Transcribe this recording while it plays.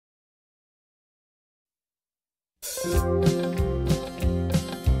So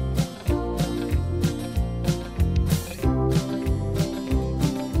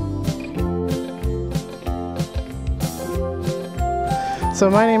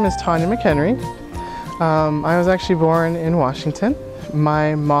my name is Tanya McHenry. I was actually born in Washington.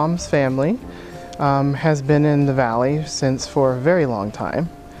 My mom's family has been in the Valley since for a very long time.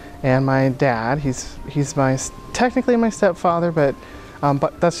 And my dad, he's technically my stepfather, but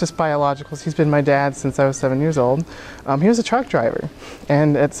that's just biological. He's been my dad since I was 7 years old. He was a truck driver,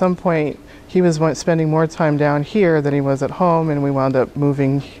 and at some point he was spending more time down here than he was at home, and we wound up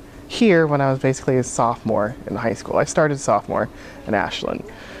moving here when I was basically a sophomore in high school. I started sophomore in Ashland.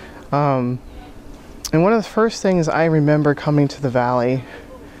 And one of the first things I remember coming to the Valley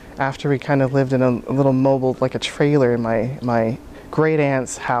after we kind of lived in a little mobile, like a trailer in my great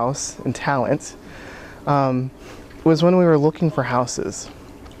aunt's house in Talent, was when we were looking for houses.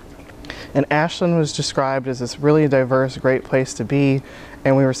 And Ashland was described as this really diverse, great place to be,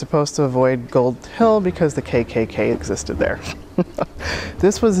 and we were supposed to avoid Gold Hill because the KKK existed there.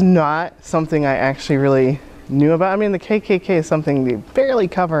 This was not something I actually really knew about. I mean, the KKK is something we barely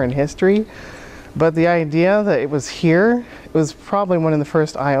cover in history, but the idea that it was here was probably one of the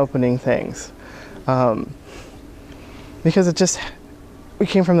first eye-opening things. Because we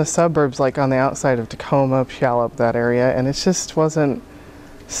came from the suburbs, like on the outside of Tacoma, Puyallup, that area, and it just wasn't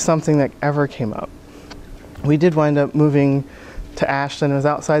something that ever came up. We did wind up moving to Ashland. It was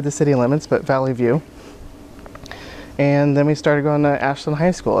outside the city limits, but Valley View. And then we started going to Ashland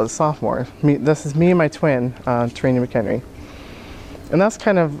High School as a sophomore. This is me and my twin, Tanya McHenry. And that's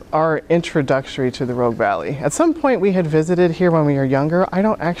kind of our introductory to the Rogue Valley. At some point we had visited here when we were younger. I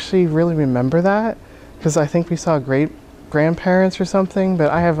don't actually really remember that, because I think we saw great-grandparents or something,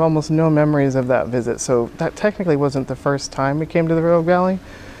 but I have almost no memories of that visit. So that technically wasn't the first time we came to the Rogue Valley,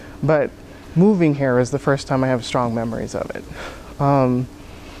 but moving here is the first time I have strong memories of it.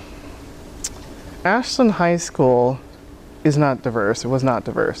 Ashland High School is not diverse. It was not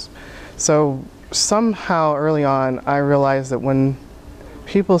diverse. So somehow early on I realized that when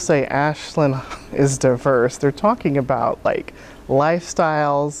people say Ashland is diverse, they're talking about like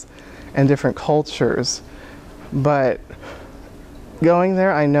lifestyles and different cultures. But going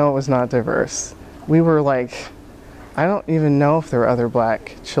there, I know it was not diverse. We were like, I don't even know if there were other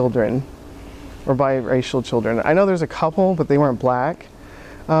black children or biracial children. I know there's a couple, but they weren't black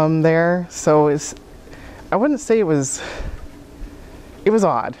there. So I wouldn't say it was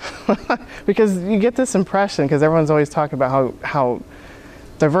odd because you get this impression because everyone's always talking about how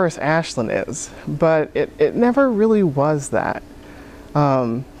diverse Ashland is, but it never really was that.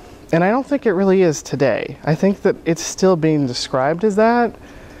 And I don't think it really is today. I think that it's still being described as that,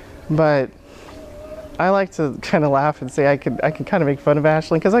 but I like to kind of laugh and say I can kind of make fun of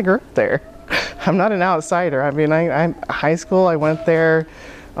Ashland because I grew up there. I'm not an outsider. I mean, I'm high school, I went there.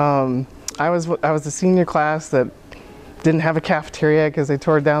 I was the senior class that didn't have a cafeteria because they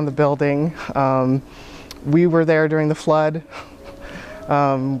tore down the building. We were there during the flood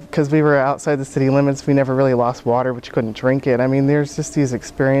because we were outside the city limits. We never really lost water, but you couldn't drink it. I mean, there's just these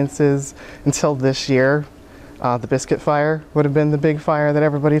experiences until this year. The Biscuit Fire would have been the big fire that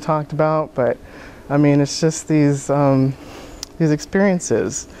everybody talked about, but I mean, it's just these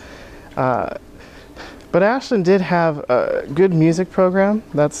experiences. But Ashland did have a good music program.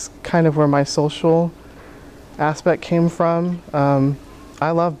 That's kind of where my social aspect came from.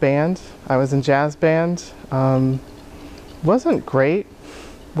 I love band. I was in jazz band. Wasn't great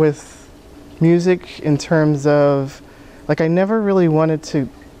with music in terms of, like, I never really wanted to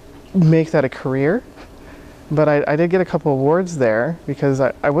make that a career, but I did get a couple awards there because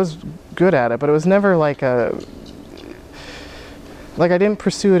I was good at it, but it was never like I didn't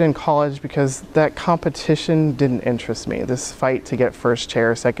pursue it in college because that competition didn't interest me. This fight to get first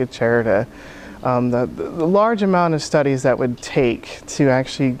chair, second chair, to the large amount of studies that would take to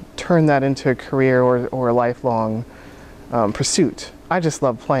actually turn that into a career or a lifelong pursuit. I just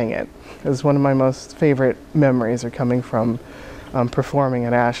love playing it. It was one of my most favorite memories are coming from performing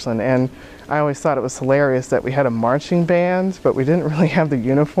at Ashland. And I always thought it was hilarious that we had a marching band, but we didn't really have the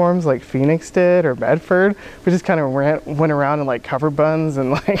uniforms like Phoenix did or Medford. We just kind of went around in like cover buns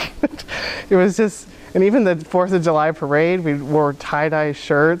and like, it was just, and even the 4th of July parade, we wore tie-dye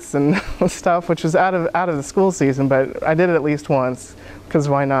shirts and stuff, which was out of the school season, but I did it at least once, because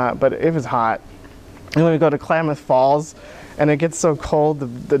why not? But it was hot. And when we go to Klamath Falls, and it gets so cold,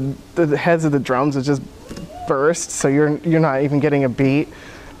 the heads of the drums would just burst, so you're not even getting a beat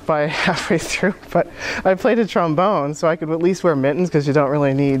by halfway through, but I played a trombone, so I could at least wear mittens because you don't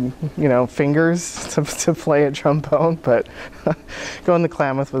really need, you know, fingers to play a trombone, but going to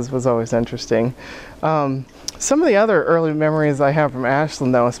Klamath was always interesting. Some of the other early memories I have from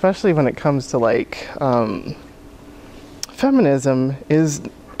Ashland, though, especially when it comes to like feminism, is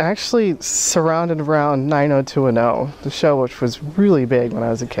actually surrounded around 90210, the show, which was really big when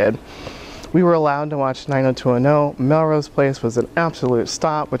I was a kid. We were allowed to watch 90210. Melrose Place was an absolute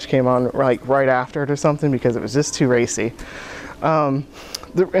stop, which came on like right after it or something because it was just too racy. And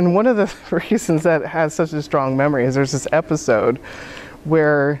one of the reasons that it has such a strong memory is there's this episode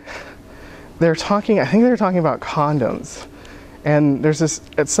where they're talking, I think they were talking about condoms. And there's this,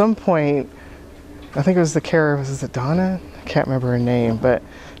 at some point, I think it was the character, was it Donna? I can't remember her name, but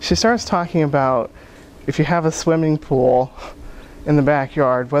she starts talking about if you have a swimming pool in the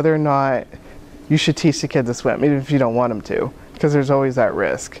backyard, whether or not you should teach the kids to swim, even if you don't want them to, because there's always that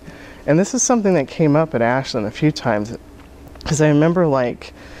risk. And this is something that came up at Ashland a few times, because I remember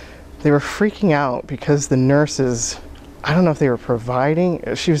like they were freaking out because the nurses, I don't know if they were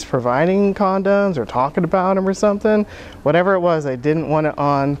she was providing condoms or talking about them or something. Whatever it was, they didn't want it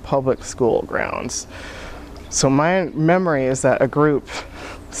on public school grounds. So my memory is that a group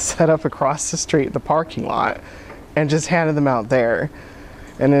set up across the street in the parking lot and just handed them out there.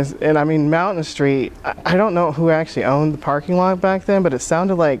 And I mean, Mountain Street, I don't know who actually owned the parking lot back then, but it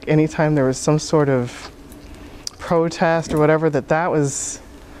sounded like anytime there was some sort of protest or whatever, that was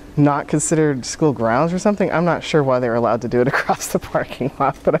not considered school grounds or something. I'm not sure why they were allowed to do it across the parking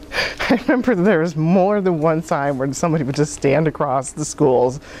lot, but I remember there was more than one time where somebody would just stand across the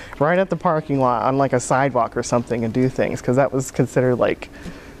schools right at the parking lot on like a sidewalk or something and do things, because that was considered like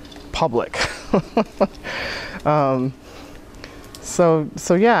public.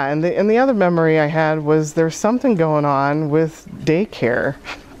 So yeah, and the other memory I had was there's something going on with daycare.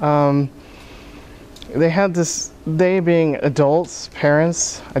 They being adults,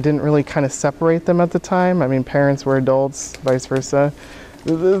 parents, I didn't really kind of separate them at the time. I mean, parents were adults, vice versa.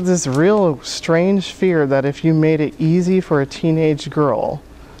 This real strange fear that if you made it easy for a teenage girl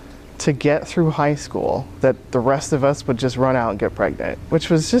to get through high school, that the rest of us would just run out and get pregnant, which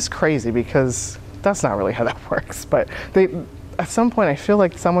was just crazy because that's not really how that works. But at some point, I feel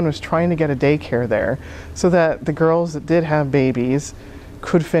like someone was trying to get a daycare there so that the girls that did have babies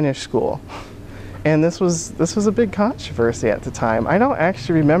could finish school. And this was a big controversy at the time. I don't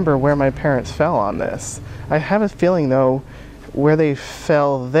actually remember where my parents fell on this. I have a feeling, though, where they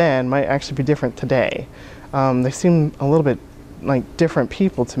fell then might actually be different today. They seem a little bit like different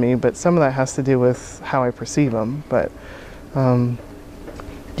people to me, but some of that has to do with how I perceive them. But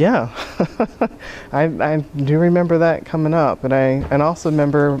yeah, I do remember that coming up. And also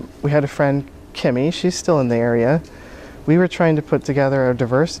remember we had a friend, Kimmy, she's still in the area. We were trying to put together a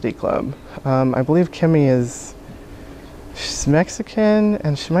diversity club. I believe Kimmy she's Mexican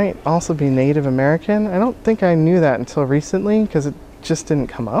and she might also be Native American. I don't think I knew that until recently because it just didn't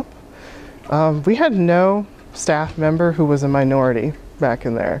come up. We had no staff member who was a minority back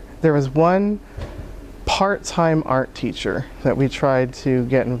in there. There was one part-time art teacher that we tried to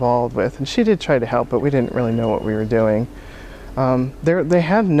get involved with, and she did try to help, but we didn't really know what we were doing. They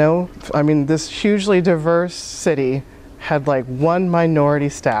had this hugely diverse city had like one minority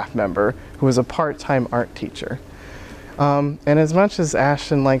staff member who was a part-time art teacher. And as much as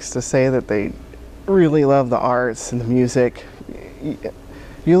Ashland likes to say that they really love the arts and the music,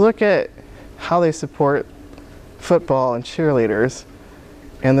 you look at how they support football and cheerleaders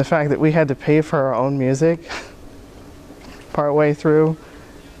and the fact that we had to pay for our own music partway through.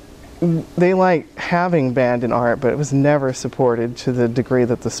 They like having band and art, but it was never supported to the degree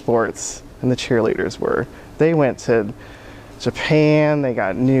that the sports and the cheerleaders were. They went to Japan, they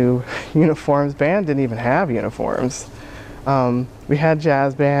got new uniforms. Band didn't even have uniforms. We had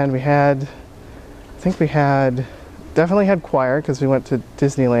jazz band, definitely had choir because we went to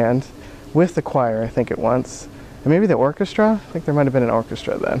Disneyland with the choir, I think, at once. And maybe the orchestra? I think there might have been an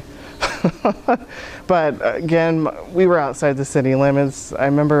orchestra then. But again, we were outside the city limits. I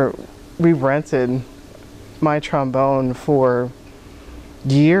remember we rented my trombone for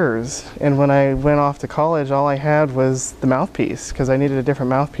years, and when I went off to college, all I had was the mouthpiece because I needed a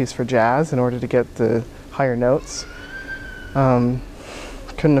different mouthpiece for jazz in order to get the higher notes.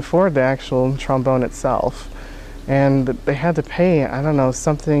 Couldn't afford the actual trombone itself, and they had to pay, I don't know,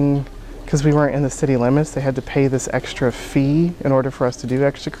 something, because we weren't in the city limits, they had to pay this extra fee in order for us to do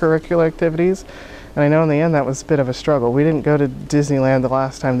extracurricular activities. And I know in the end that was a bit of a struggle. We didn't go to Disneyland the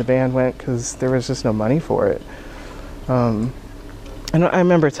last time the band went because there was just no money for it. And I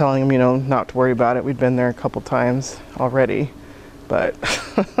remember telling them, not to worry about it. We'd been there a couple times already. but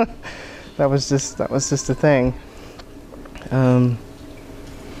that was just a thing.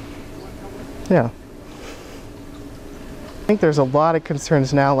 Yeah. I think there's a lot of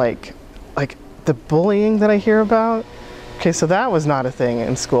concerns now, like the bullying that I hear about. Okay, so that was not a thing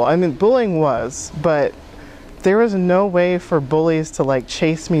in school. I mean, bullying was, but there was no way for bullies to like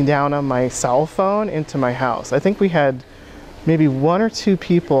chase me down on my cell phone into my house. I think we had maybe 1 or 2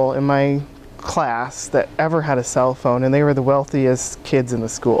 people in my class that ever had a cell phone, and they were the wealthiest kids in the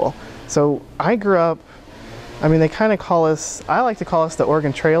school. So I grew up, I mean, they kind of call us, I like to call us the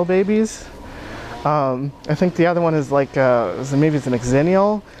Oregon Trail babies. I think the other one is like, maybe it's an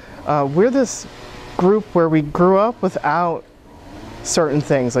exennial. We're this group where we grew up without certain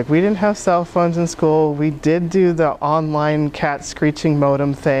things. Like, we didn't have cell phones in school. We did do the online cat screeching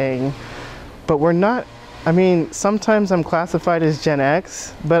modem thing, but we're not, I mean, sometimes I'm classified as Gen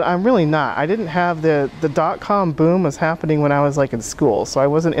X, but I'm really not. I didn't have the dot-com boom was happening when I was like in school. So I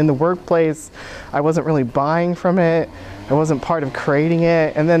wasn't in the workplace. I wasn't really buying from it. I wasn't part of creating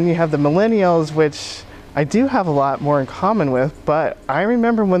it. And then you have the millennials, which I do have a lot more in common with, but I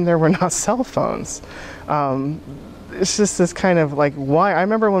remember when there were not cell phones. It's just this kind of like, why? I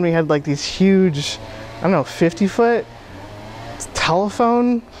remember when we had like these huge, I don't know, 50-foot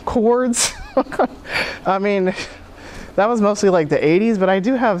telephone cords. I mean, that was mostly like the 80s, but I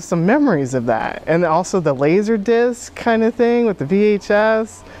do have some memories of that. And also the laser disc kind of thing with the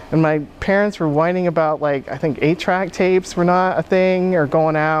VHS. And my parents were whining about, like, I think 8-track tapes were not a thing or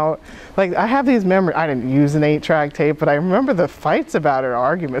going out. Like, I have these memories. I didn't use an 8-track tape, but I remember the fights about it, or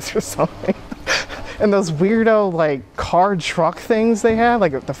arguments or something. And those weirdo, like, car truck things they had.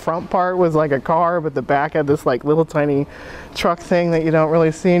 Like, the front part was like a car, but the back had this, like, little tiny truck thing that you don't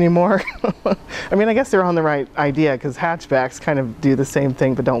really see anymore. I mean, I guess they're on the right idea, because hatchbacks kind of do the same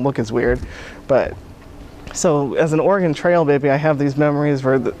thing, but don't look as weird. But so as an Oregon Trail baby, I have these memories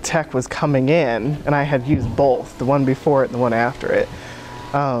where the tech was coming in, and I had used both, the one before it and the one after it.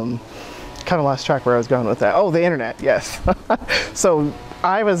 Kind of lost track where I was going with that. Oh, the internet, yes. So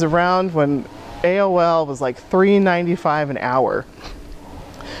I was around when AOL was like $3.95 an hour.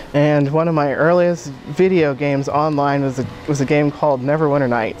 And one of my earliest video games online was a game called Neverwinter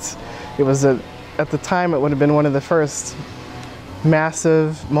Nights. It was at the time, it would have been one of the first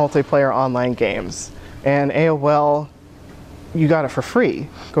massive multiplayer online games. And AOL, you got it for free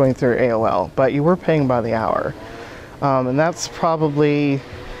going through AOL, but you were paying by the hour. And that's probably,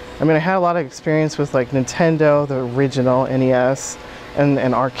 I mean, I had a lot of experience with like Nintendo, the original NES,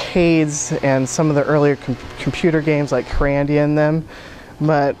 and arcades, and some of the earlier computer games like Carandia and them.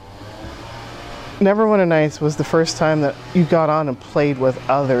 But Neverwinter Nights was the first time that you got on and played with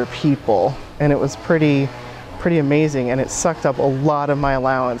other people, and it was pretty amazing, and it sucked up a lot of my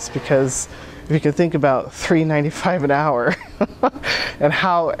allowance, because if you could think about $3.95 an hour and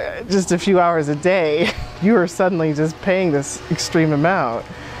how just a few hours a day you were suddenly just paying this extreme amount.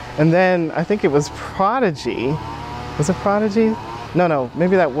 And then I think it was Prodigy. Was it Prodigy? No,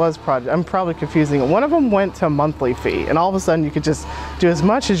 maybe that was Prodigy. I'm probably confusing it. One of them went to a monthly fee, and all of a sudden you could just do as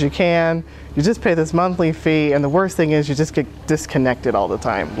much as you can. You just pay this monthly fee, and the worst thing is you just get disconnected all the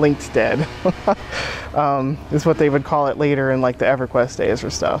time. Linked dead is what they would call it later in like the EverQuest days or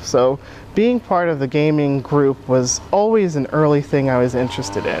stuff. So being part of the gaming group was always an early thing I was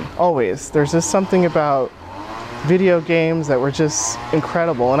interested in. Always. There's just something about video games that were just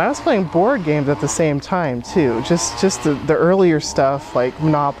incredible, and I was playing board games at the same time too. Just the earlier stuff like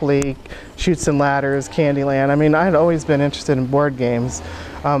Monopoly, Chutes and Ladders, Candyland. I mean, I had always been interested in board games.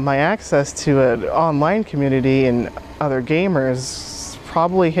 My access to an online community and other gamers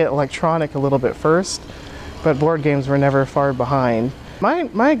probably hit electronic a little bit first, but board games were never far behind.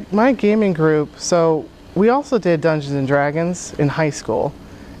 My gaming group, so we also did Dungeons and Dragons in high school,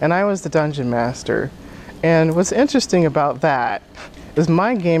 and I was the dungeon master. And what's interesting about that is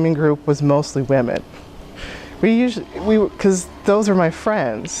my gaming group was mostly women. Because those were my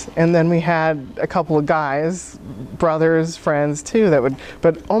friends, and then we had a couple of guys, brothers, friends too,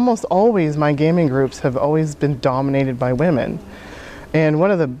 but almost always my gaming groups have always been dominated by women. And one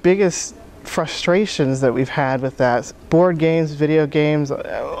of the biggest frustrations that we've had with that, board games, video games,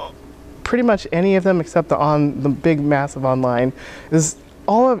 pretty much any of them except the big massive online, is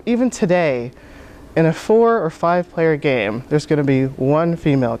even today, in a 4 or 5 player game, there's going to be one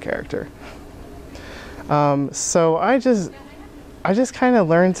female character. So I just kind of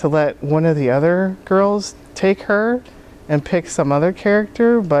learned to let one of the other girls take her and pick some other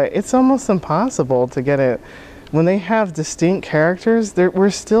character, but it's almost impossible to get it. When they have distinct characters,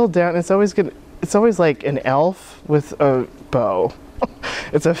 we're still down. It's always like an elf with a bow.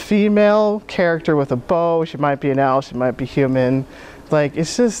 it's a female character with a bow. She might be an elf, she might be human. Like,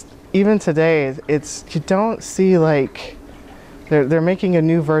 it's just, even today, it's, you don't see, like, they're making a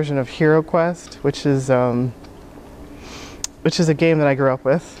new version of Hero Quest, which is a game that I grew up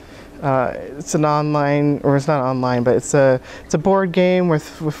with. It's an online, or it's not online, but it's a board game with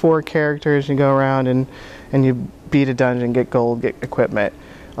 4 characters. You go around and you beat a dungeon, get gold, get equipment.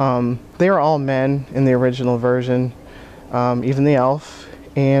 They were all men in the original version, even the elf,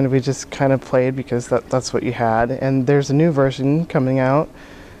 and we just kind of played because that's what you had. And there's a new version coming out,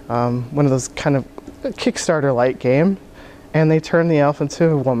 one of those kind of Kickstarter-like game, and they turned the elf into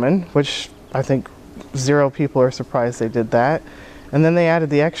a woman, which I think 0 people are surprised they did that. And then they added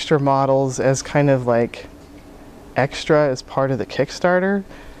the extra models as kind of like extra as part of the Kickstarter,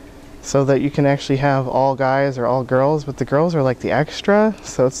 so that you can actually have all guys or all girls, but the girls are like the extra.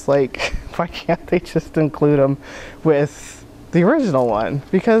 So it's like, why can't they just include them with the original one?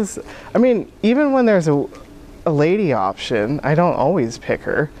 Because, I mean, even when there's a lady option, I don't always pick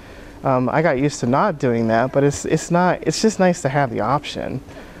her. I got used to not doing that, but it's just nice to have the option.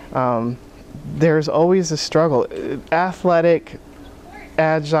 There's always a struggle. Athletic,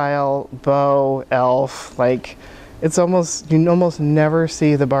 agile, bow, elf, like, it's almost, you almost never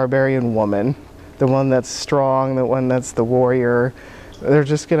see the barbarian woman, the one that's strong, the one that's the warrior. They're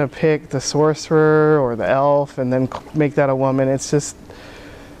just gonna pick the sorcerer or the elf and then make that a woman. It's just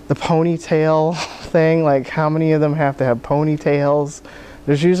the ponytail thing, like, how many of them have to have ponytails?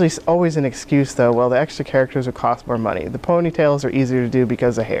 There's usually always an excuse though, well, the extra characters would cost more money. The ponytails are easier to do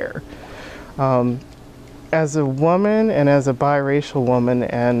because of hair. As a woman and as a biracial woman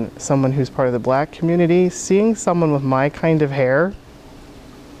and someone who's part of the black community, seeing someone with my kind of hair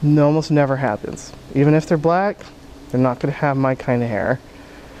almost never happens. Even if they're black, they're not going to have my kind of hair.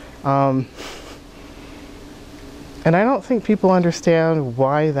 And I don't think people understand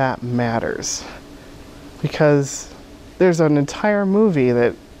why that matters. Because there's an entire movie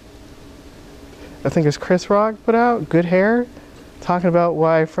that I think it was Chris Rock put out, Good Hair, talking about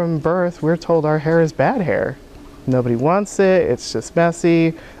why from birth we're told our hair is bad hair. Nobody wants it, it's just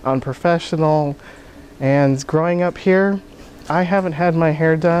messy, unprofessional. And growing up here, I haven't had my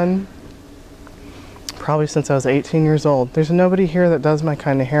hair done probably since I was 18 years old. There's nobody here that does my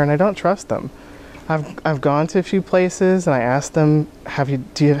kind of hair, and I don't trust them. I've gone to a few places and I asked them, have you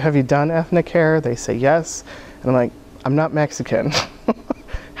done ethnic hair? They say yes. And I'm like, I'm not Mexican.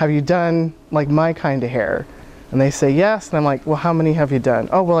 Have you done like my kind of hair? And they say yes, and I'm like, well, how many have you done?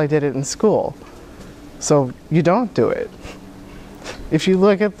 Oh, well, I did it in school. So you don't do it. If you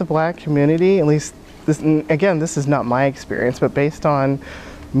look at the black community, at least, again, this is not my experience, but based on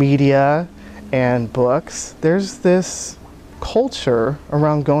media and books, there's this culture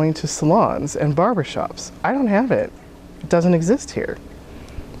around going to salons and barbershops. I don't have it. It doesn't exist here.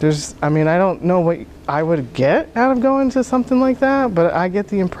 I mean, I don't know what I would get out of going to something like that, but I get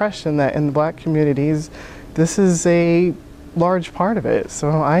the impression that in the black communities, this is a large part of it. So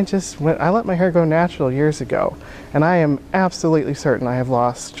I let my hair go natural years ago, and I am absolutely certain I have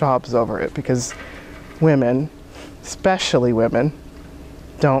lost jobs over it because women, especially women,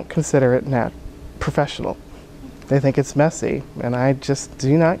 don't consider it professional. They think it's messy, and I just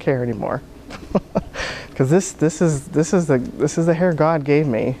do not care anymore. Because this is the hair God gave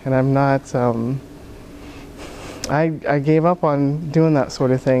me, and I'm not. I gave up on doing that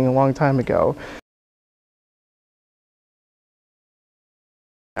sort of thing a long time ago.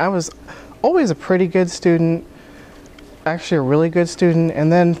 I was always a pretty good student, actually a really good student,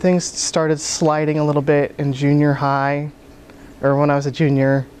 and then things started sliding a little bit in junior high, or when I was a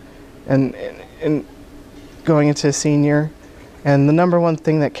junior, and going into a senior. And the number one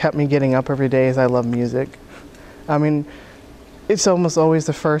thing that kept me getting up every day is I love music. I mean, it's almost always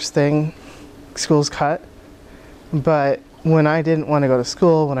the first thing school's cut. But when I didn't want to go to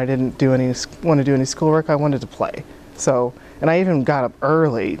school, when I didn't want to do any schoolwork, I wanted to play. So, and I even got up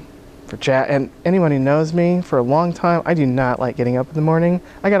early for jazz. And anyone who knows me for a long time, I do not like getting up in the morning.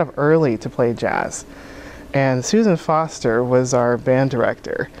 I got up early to play jazz. And Susan Foster was our band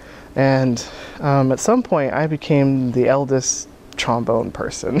director. And at some point, I became the eldest trombone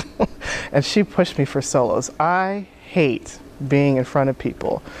person. And she pushed me for solos. I hate being in front of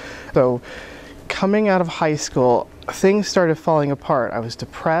people. So coming out of high school, things started falling apart. I was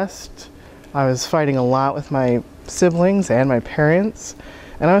depressed. I was fighting a lot with my siblings and my parents.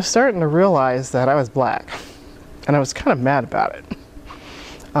 And I was starting to realize that I was black. And I was kind of mad about it.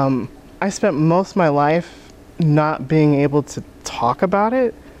 I spent most of my life not being able to talk about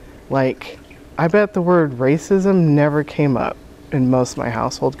it. Like, I bet the word racism never came up in most of my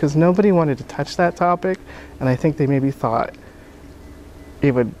household because nobody wanted to touch that topic, and I think they maybe thought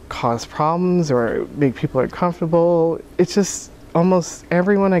it would cause problems or make people uncomfortable. It's just almost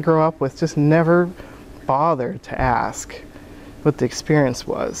everyone I grew up with just never bothered to ask what the experience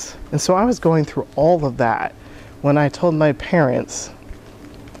was. And so I was going through all of that when I told my parents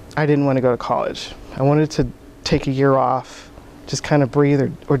I didn't want to go to college. I wanted to take a year off, just kind of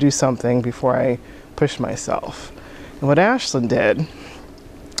breathe or do something before I pushed myself. And what Ashland did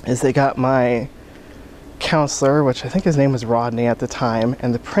is they got my counselor, which I think his name was Rodney at the time,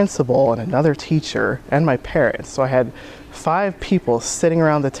 and the principal and another teacher and my parents. So I had 5 people sitting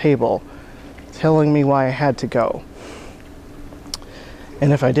around the table telling me why I had to go.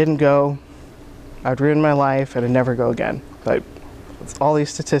 And if I didn't go, I'd ruin my life and I'd never go again. But it's all these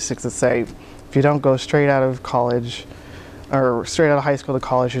statistics that say if you don't go straight out of college or straight out of high school to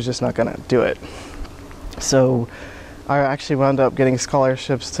college, you're just not gonna do it. So I actually wound up getting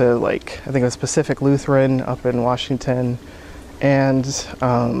scholarships to, like, I think it was Pacific Lutheran up in Washington, and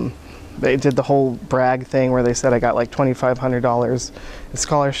they did the whole brag thing where they said I got like $2,500 in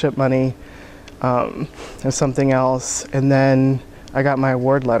scholarship money and something else, and then I got my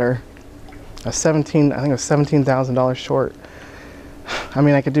award letter. I think it was $17,000 short. I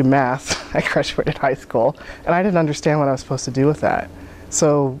mean, I could do math. I graduated high school, and I didn't understand what I was supposed to do with that.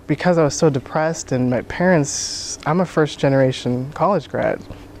 So because I was so depressed, and my parents, I'm a first generation college grad,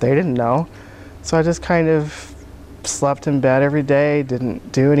 they didn't know. So I just kind of slept in bed every day,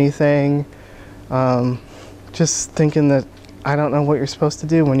 didn't do anything, just thinking that I don't know what you're supposed to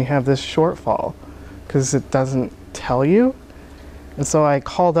do when you have this shortfall, because it doesn't tell you. And so I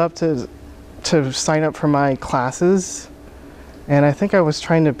called up to sign up for my classes, and I think I was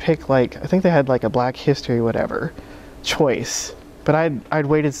trying to pick, like, I think they had like a Black History whatever choice. But I'd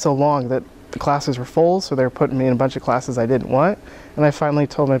waited so long that the classes were full, so they were putting me in a bunch of classes I didn't want, and I finally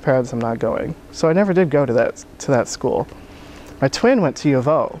told my parents I'm not going. So I never did go to that school. My twin went to U of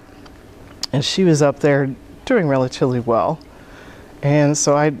O, and she was up there doing relatively well. And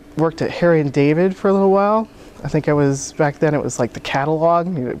so I worked at Harry and David for a little while. I think back then it was like the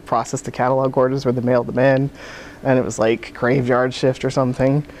catalog, you would process the catalog orders where they mailed them in, and it was like graveyard shift or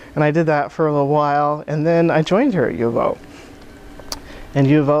something. And I did that for a little while, and then I joined her at U of O.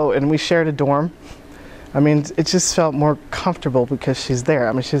 And we shared a dorm. I mean, it just felt more comfortable because she's there.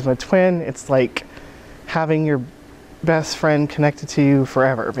 I mean, she's my twin. It's like having your best friend connected to you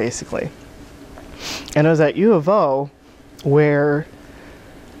forever, basically. And it was at U of O where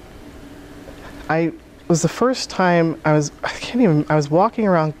it was the first time I was walking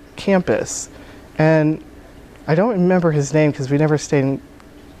around campus, and I don't remember his name because we never stayed in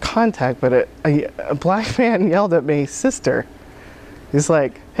contact, but a black man yelled at me, "Sister." He's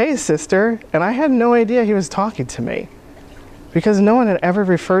like, "Hey, sister," and I had no idea he was talking to me because no one had ever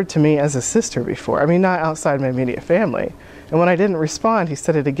referred to me as a sister before. I mean, not outside my immediate family. And when I didn't respond, he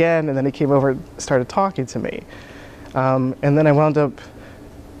said it again, and then he came over and started talking to me. And then I wound up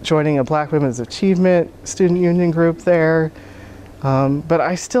joining a Black Women's Achievement student union group there. But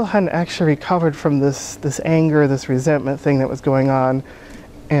I still hadn't actually recovered from this anger, this resentment thing that was going on.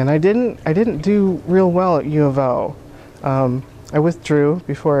 And I didn't do real well at U of O. I withdrew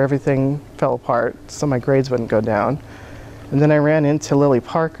before everything fell apart, so my grades wouldn't go down. And then I ran into Lily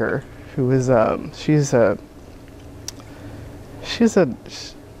Parker, who is she was an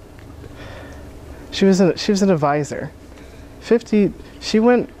advisor. She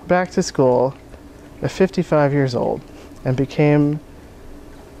went back to school at 55 years old and became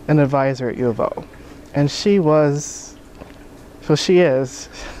an advisor at U of O. And she is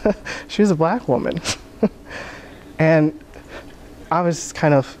a black woman. And I was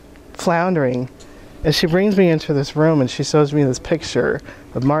kind of floundering, and she brings me into this room and she shows me this picture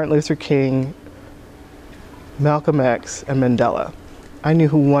of Martin Luther King, Malcolm X, and Mandela. I knew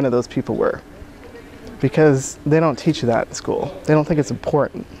who one of those people were because they don't teach you that in school. They don't think it's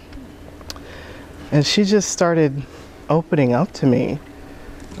important. And she just started opening up to me.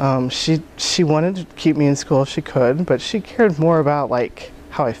 She wanted to keep me in school if she could, but she cared more about like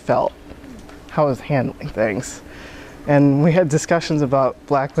how I felt, how I was handling things. And we had discussions about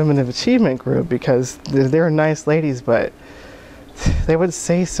Black Women of Achievement group because they were nice ladies, but they would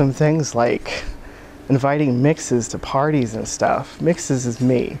say some things like inviting mixes to parties and stuff. Mixes is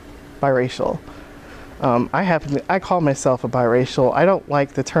me, biracial. I call myself a biracial. I don't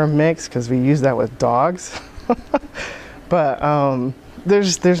like the term mix because we use that with dogs. But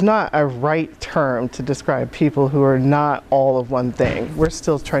there's not a right term to describe people who are not all of one thing. We're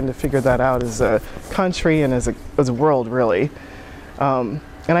still trying to figure that out as a country and as a world, really. And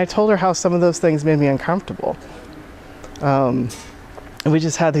I told her how some of those things made me uncomfortable. And we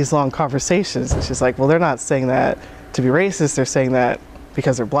just had these long conversations. And she's like, well, they're not saying that to be racist. They're saying that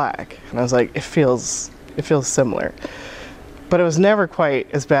because they're black. And I was like, it feels similar. But it was never quite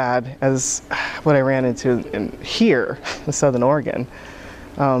as bad as what I ran into here in Southern Oregon.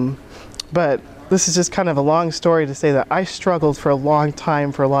 But this is just kind of a long story to say that I struggled for a long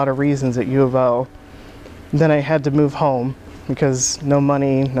time for a lot of reasons at U of O. Then I had to move home because no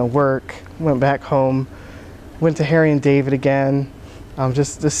money, no work. Went back home, went to Harry and David again.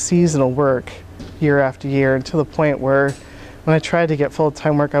 Just this seasonal work year after year, to the point where when I tried to get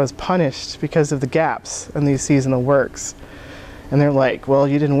full-time work, I was punished because of the gaps in these seasonal works. And they're like, well,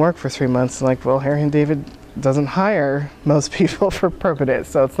 you didn't work for 3 months. I'm like, well, Harry and David doesn't hire most people for permanent.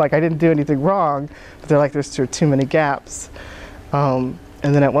 So it's like I didn't do anything wrong, but they're like, there's too many gaps. And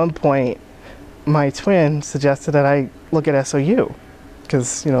then at one point, my twin suggested that I look at SOU,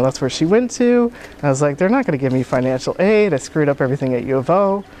 because that's where she went to. And I was like, they're not going to give me financial aid. I screwed up everything at U of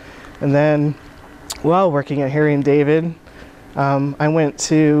O. And then while working at Harry and David, I went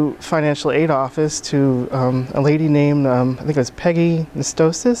to financial aid office to a lady named, I think it was Peggy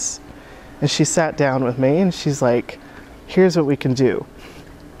Nestosis, and she sat down with me and she's like, here's what we can do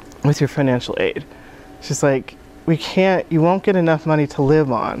with your financial aid. She's like, you won't get enough money to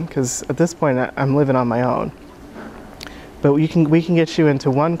live on, because at this point I'm living on my own. But we can get you into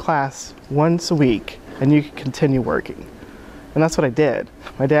one class once a week and you can continue working. And that's what I did.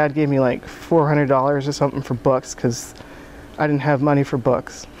 My dad gave me like $400 or something for books because I didn't have money for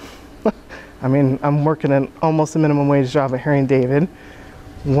books. I mean, I'm working an almost a minimum wage job at Harry and David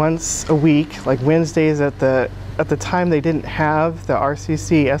once a week, like Wednesdays at the time they didn't have the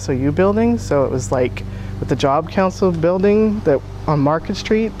RCC SOU building, so it was like with the Job Council building that on Market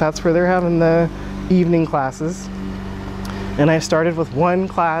Street, that's where they're having the evening classes. And I started with one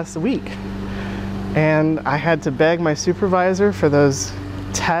class a week. And I had to beg my supervisor for those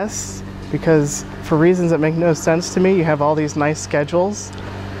tests, because for reasons that make no sense to me, you have all these nice schedules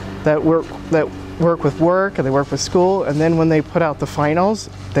that work with work and they work with school, and then when they put out the finals,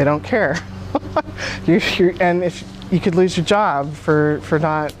 they don't care. And if you could lose your job for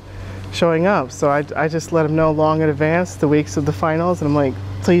not showing up. So I just let them know long in advance, the weeks of the finals, and I'm like,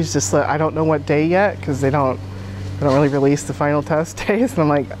 please just I don't know what day yet, because they don't really release the final test days, and I'm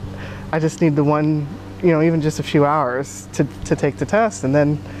like, I just need the one, even just a few hours to take the test. And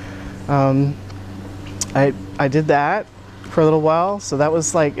then I did that for a little while. So that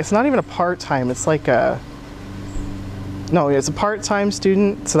was like, it's not even a part-time, it's like it's a part-time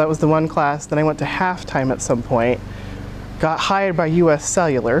student. So that was the one class. Then I went to half-time at some point, got hired by US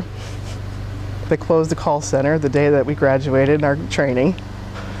Cellular. They closed the call center the day that we graduated our training.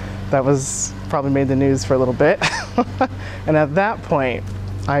 That was probably made the news for a little bit. And at that point,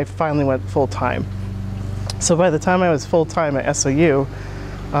 I finally went full-time. So by the time I was full-time at SOU,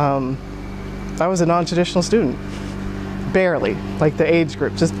 I was a non-traditional student. Barely, like the age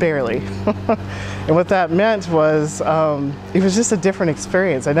group, just barely. And what that meant was, it was just a different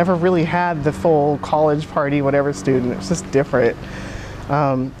experience. I never really had the full college party, whatever student, it was just different.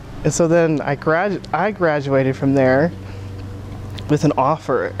 And so then I graduated from there with an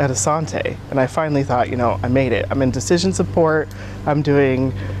offer at Asante. And I finally thought, I made it. I'm in decision support, I'm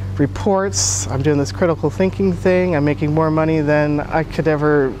doing reports, I'm doing this critical thinking thing, I'm making more money than I could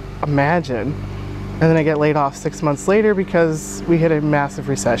ever imagine. And then I get laid off 6 months later because we hit a massive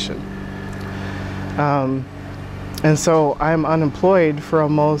recession. And so I'm unemployed for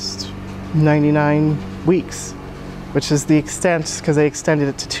almost 99 weeks, which is the extent, because they extended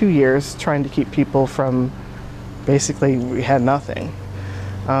it to 2 years, trying to keep people from, basically, we had nothing.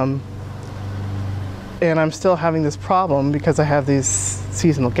 And I'm still having this problem because I have these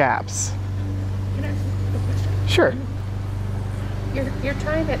seasonal gaps. Can I ask you a question? Sure. Your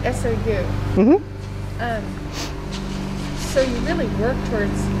time at SOU, Mm-hmm. So you really worked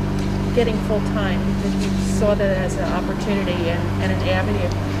towards getting full-time because you saw that as an opportunity and an avenue.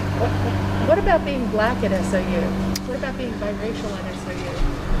 What about being black at SOU? What about being biracial at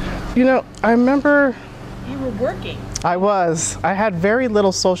SOU? I remember... You were working. I was. I had very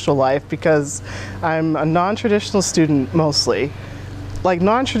little social life because I'm a non-traditional student mostly. Like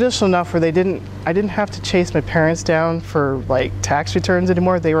non-traditional enough where I didn't have to chase my parents down for like tax returns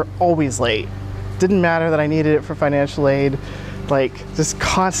anymore. They were always late. Didn't matter that I needed it for financial aid. Like just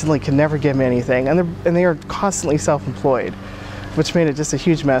constantly could never give me anything. And they are constantly self-employed, which made it just a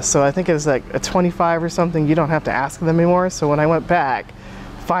huge mess. So I think it was like at 25 or something, you don't have to ask them anymore. So when I went back,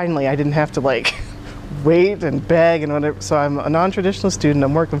 finally I didn't have to like wait and beg and whatever. So I'm a non-traditional student.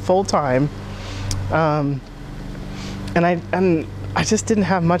 I'm working full time, and I just didn't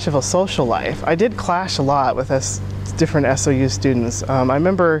have much of a social life. I did clash a lot with different SOU students. I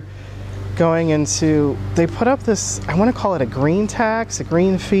remember going into, they put up this, I want to call it a green tax, a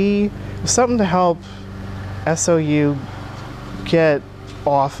green fee, something to help SOU get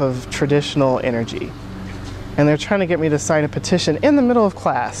off of traditional energy. And they're trying to get me to sign a petition in the middle of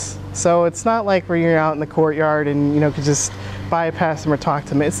class. So it's not like where you're out in the courtyard and, you know, could just bypass them or talk to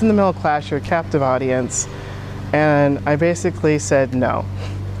them. It's in the middle of class, you're a captive audience. And I basically said no.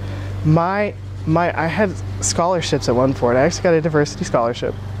 I had scholarships at one point. I actually got a diversity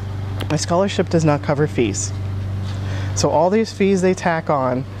scholarship. My scholarship does not cover fees. So all these fees they tack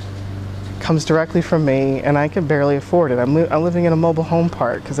on comes directly from me, and I can barely afford it. I'm living in a mobile home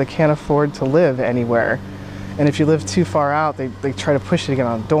park because I can't afford to live anywhere. And if you live too far out, they try to push you to get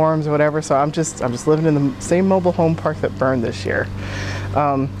on dorms or whatever. So I'm just living in the same mobile home park that burned this year.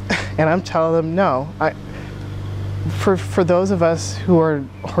 And I'm telling them no. For those of us who are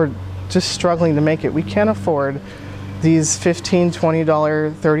just struggling to make it, we can't afford these $15,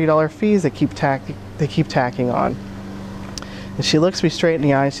 $20, $30 fees that they keep tacking on. And she looks me straight in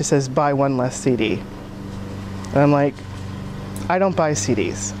the eye and she says, buy one less CD. And I'm like, I don't buy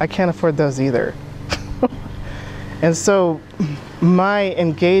CDs. I can't afford those either. And so my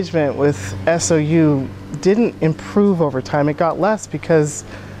engagement with SOU didn't improve over time. It got less because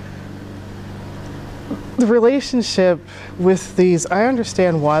the relationship with these, I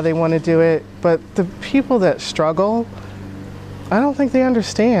understand why they want to do it, but the people that struggle, I don't think they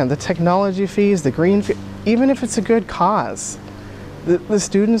understand the technology fees, the green fee, even if it's a good cause. The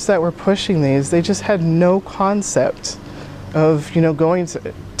students that were pushing these, they just had no concept of, you know, going to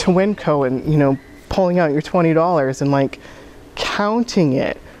Winco and, you know, pulling out your $20 and like counting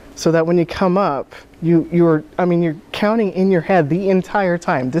it so that when you come up, you're counting in your head the entire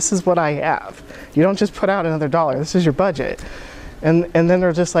time. This is what I have. You don't just put out another dollar. This is your budget. And then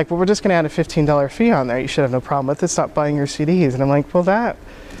they're just like, well, we're just going to add a $15 fee on there. You should have no problem with it. Stop buying your CDs. And I'm like, well, that,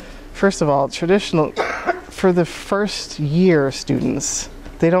 first of all, traditional, for the first year students,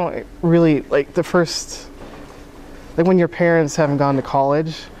 they don't really, like the first, like when your parents haven't gone to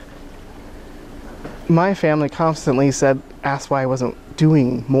college, my family constantly asked why I wasn't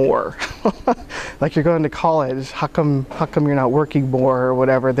doing more. Like, you're going to college, how come you're not working more or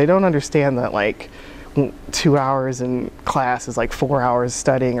whatever? They don't understand that like 2 hours in class is like 4 hours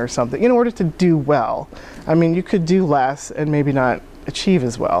studying or something in order to do well. I mean, you could do less and maybe not achieve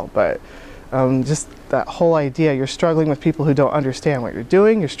as well, but just that whole idea, you're struggling with people who don't understand what you're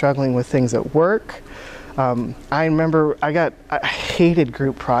doing, you're struggling with things at work. I remember I hated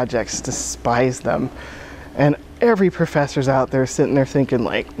group projects, despised them. And every professor's out there sitting there thinking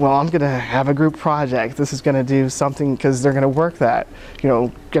like, well, I'm gonna have a group project. This is gonna do something because they're gonna work that, you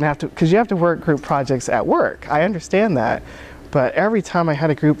know, because you have to work group projects at work. I understand that. But every time I had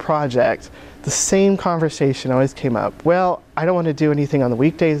a group project, the same conversation always came up. Well, I don't want to do anything on the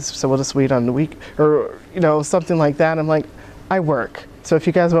weekdays, so we'll just wait on the week, or, you know, something like that. I'm like, I work. So if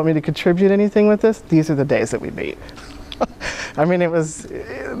you guys want me to contribute anything with this, these are the days that we meet. I mean,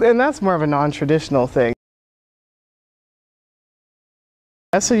 and that's more of a non-traditional thing.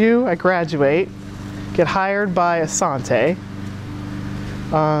 SOU, I graduate, get hired by Asante,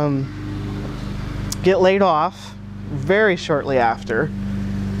 get laid off very shortly after,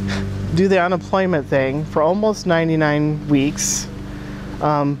 do the unemployment thing for almost 99 weeks.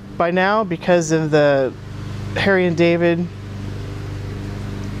 By now, because of the Harry and David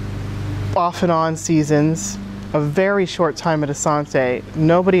off and on seasons, a very short time at Asante,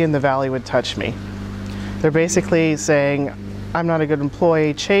 nobody in the valley would touch me. They're basically saying, I'm not a good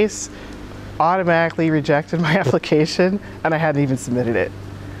employee. Chase automatically rejected my application and I hadn't even submitted it.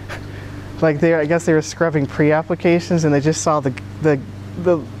 Like I guess they were scrubbing pre-applications and they just saw the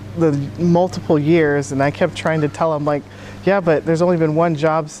multiple years, and I kept trying to tell them like, yeah, but there's only been one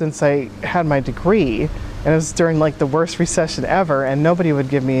job since I had my degree, and it was during like the worst recession ever, and nobody would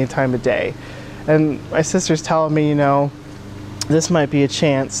give me any time of day. And my sister's telling me, you know, this might be a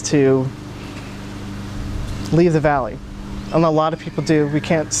chance to leave the valley. And a lot of people do. We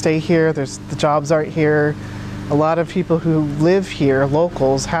can't stay here. The jobs aren't here. A lot of people who live here,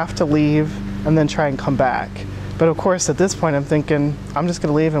 locals, have to leave and then try and come back. But of course, at this point, I'm thinking, I'm just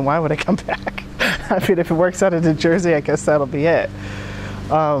going to leave, and why would I come back? I mean, if it works out in New Jersey, I guess that'll be it.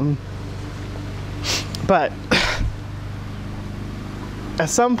 But at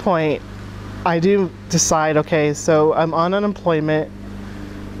some point, I do decide, okay, so I'm on unemployment.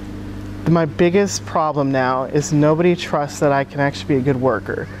 My biggest problem now is nobody trusts that I can actually be a good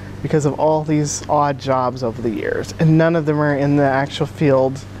worker because of all these odd jobs over the years, and none of them are in the actual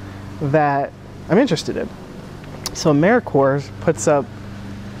field that I'm interested in. So AmeriCorps puts up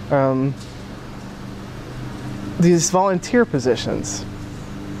these volunteer positions,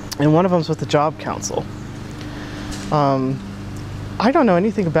 and one of them's with the Job Council. I don't know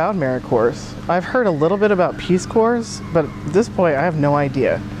anything about AmeriCorps. I've heard a little bit about Peace Corps, but at this point I have no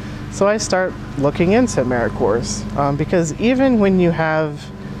idea. So I start looking into AmeriCorps, because even when you have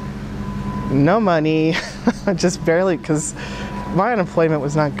no money, just barely, because my unemployment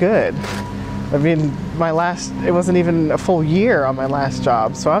was not good. I mean, it wasn't even a full year on my last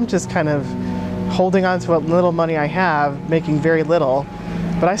job, so I'm just kind of holding on to what little money I have, making very little,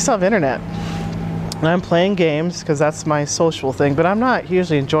 but I still have internet. And I'm playing games because that's my social thing, but I'm not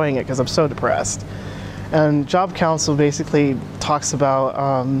hugely enjoying it because I'm so depressed. And Job Council basically talks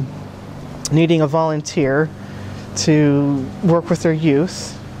about needing a volunteer to work with their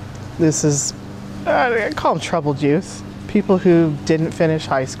youth. This is, I call them troubled youth, people who didn't finish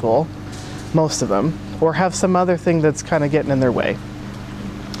high school, most of them, or have some other thing that's kind of getting in their way.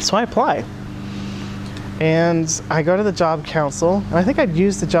 So I apply. And I go to the Job Council, and I think I'd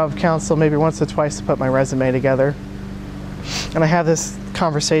used the Job Council maybe once or twice to put my resume together. And I have this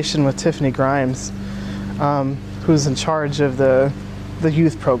conversation with Tiffany Grimes, who's in charge of the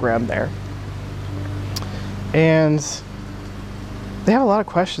youth program there. And they have a lot of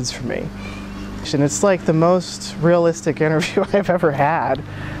questions for me. And it's like the most realistic interview I've ever had.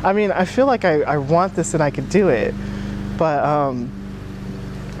 I mean, I feel like I want this and I could do it, but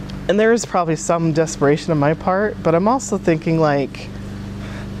and there is probably some desperation on my part, but I'm also thinking like,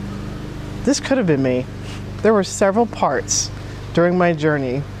 this could have been me. There were several parts during my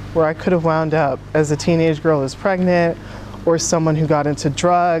journey where I could have wound up as a teenage girl who's pregnant, or someone who got into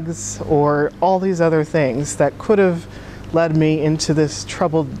drugs, or all these other things that could have led me into this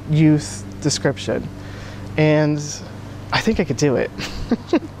troubled youth description. And I think I could do it.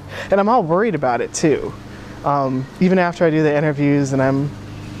 And I'm all worried about it too. Even after I do the interviews and I'm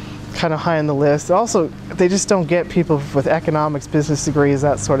kind of high on the list. Also, they just don't get people with economics, business degrees,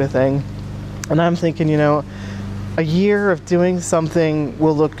 that sort of thing. And I'm thinking, you know, a year of doing something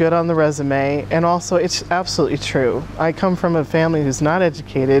will look good on the resume, and also it's absolutely true. I come from a family who's not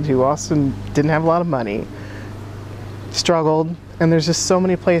educated, who also didn't have a lot of money, struggled, and there's just so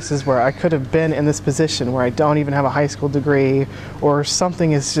many places where I could have been in this position where I don't even have a high school degree, or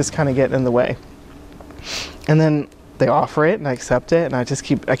something is just kind of getting in the way. And then they offer it and I accept it, and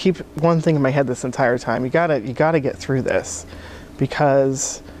I keep one thing in my head this entire time. You gotta get through this,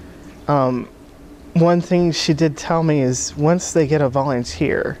 because one thing she did tell me is once they get a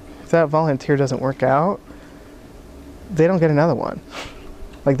volunteer, if that volunteer doesn't work out, they don't get another one.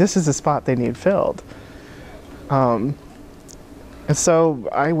 Like, this is the spot they need filled. And so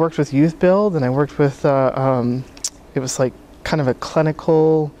I worked with Youth Build, and I worked with it was like kind of a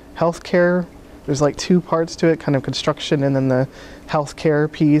clinical healthcare. There's like two parts to it, kind of construction and then the healthcare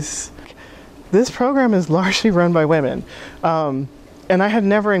piece. This program is largely run by women. And I had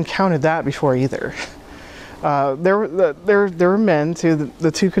never encountered that before either. There were men too,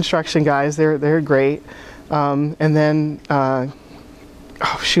 the two construction guys, they're great. And then, oh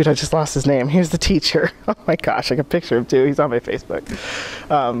shoot, I just lost his name. Here's the teacher. Oh my gosh, I got a picture of him too. He's on my Facebook.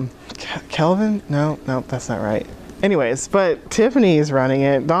 Kelvin? No, that's not right. Anyways, but Tiffany is running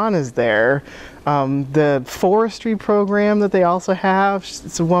it. Dawn is there. The forestry program that they also have,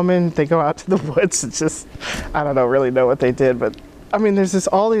 it's a woman. They go out to the woods. It's just, I don't really know what they did, but I mean, there's just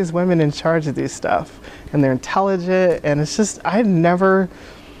all these women in charge of these stuff, and they're intelligent, and it's just, I never,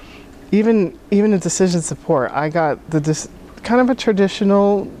 even in decision support, I got kind of a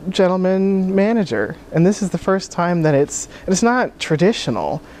traditional gentleman manager, and this is the first time that it's not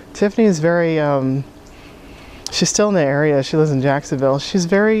traditional. Tiffany is very, she's still in the area, she lives in Jacksonville, she's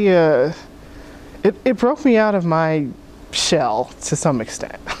very, it broke me out of my shell to some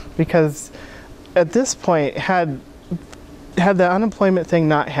extent, because at this point, had the unemployment thing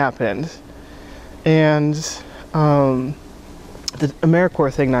not happened, and the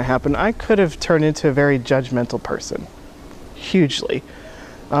AmeriCorps thing not happened, I could have turned into a very judgmental person, hugely,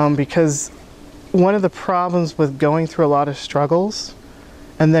 because one of the problems with going through a lot of struggles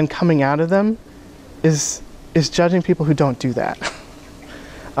and then coming out of them is judging people who don't do that.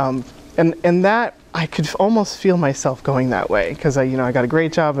 And that I could almost feel myself going that way, because I got a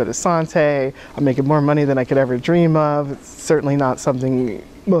great job at Asante. I'm making more money than I could ever dream of. It's certainly not something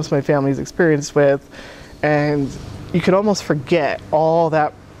most of my family's experienced with, and you could almost forget all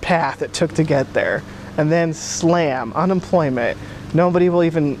that path it took to get there, and then slam, unemployment. Nobody will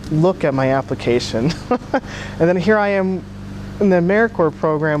even look at my application. And then here I am in the AmeriCorps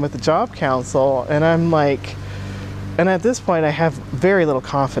program with the Job Council, and I'm like, and at this point I have very little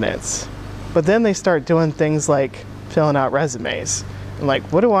confidence. But then they start doing things like filling out resumes. I'm like,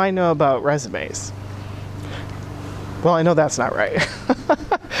 what do I know about resumes? Well, I know that's not right.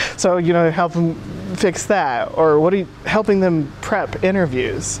 So, you know, help them fix that. Or what are you, helping them prep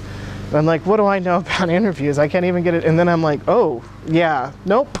interviews. And I'm like, what do I know about interviews? I can't even get it. And then I'm like, oh, yeah,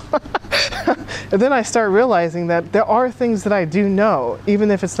 nope. And then I start realizing that there are things that I do know, even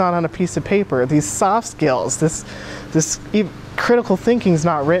if it's not on a piece of paper. These soft skills, this critical thinking is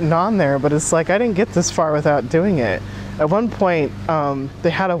not written on there, but it's like I didn't get this far without doing it. At one point, they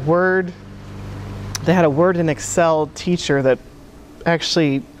had a word in Excel teacher that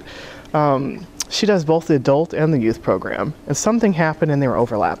actually, she does both the adult and the youth program. And something happened and they were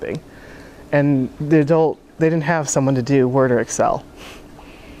overlapping. And the adult, they didn't have someone to do Word or Excel.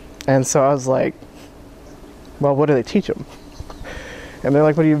 And so I was like, well, what do they teach them? And they're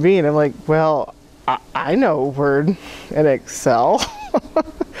like, what do you mean? I'm like, well, I know Word and Excel,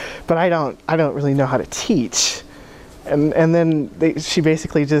 but I don't really know how to teach. And then she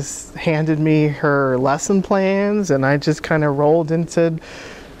basically just handed me her lesson plans, and I just kind of rolled into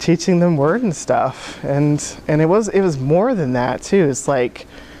teaching them Word and stuff. And it was more than that too. It's like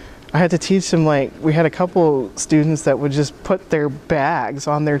I had to teach them, like, we had a couple students that would just put their bags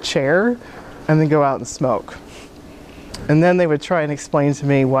on their chair and then go out and smoke. And then they would try and explain to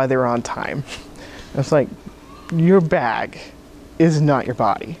me why they were on time. It's like, your bag is not your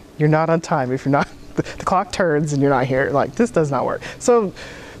body. You're not on time if you're not, the clock turns and you're not here. Like, this does not work. So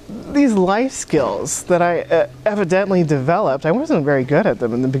these life skills that I evidently developed, I wasn't very good at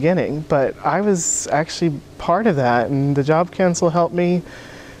them in the beginning, but I was actually part of that, and the Job Council helped me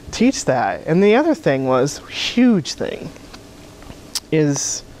teach that. And the other thing was, huge thing,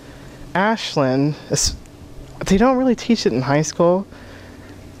 is Ashland, they don't really teach it in high school.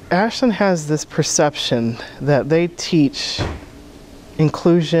 Ashland has this perception that they teach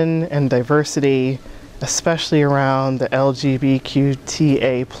inclusion and diversity, especially around the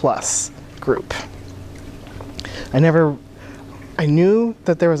LGBTQTA plus group. I knew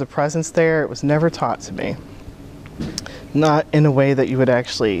that there was a presence there. It was never taught to me. Not in a way that you would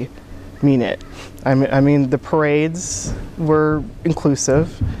actually mean it. I mean, the parades were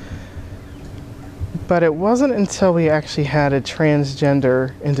inclusive, but it wasn't until we actually had a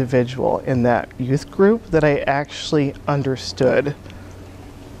transgender individual in that youth group that I actually understood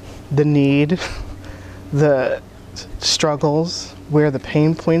the need, the struggles, where the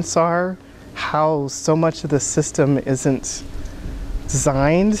pain points are, how so much of the system isn't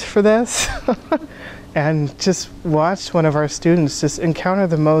designed for this. And just watched one of our students just encounter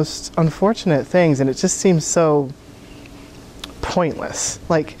the most unfortunate things, and it just seems so pointless.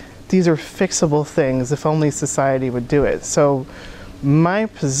 Like, these are fixable things if only society would do it. So my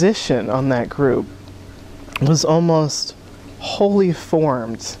position on that group was almost wholly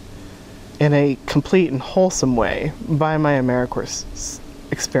formed in a complete and wholesome way by my AmeriCorps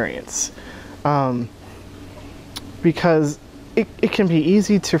experience. Because it can be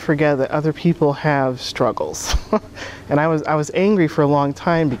easy to forget that other people have struggles. And I was angry for a long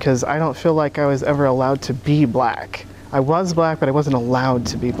time because I don't feel like I was ever allowed to be black. I was black, but I wasn't allowed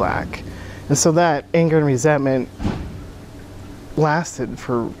to be black. And so that anger and resentment lasted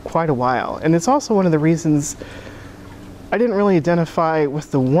for quite a while. And it's also one of the reasons I didn't really identify with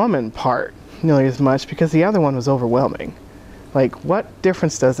the woman part nearly as much, because the other one was overwhelming. Like, what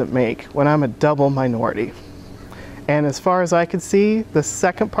difference does it make when I'm a double minority? And as far as I could see, the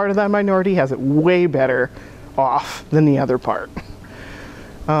second part of that minority has it way better off than the other part.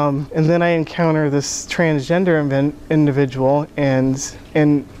 And then I encounter this transgender individual and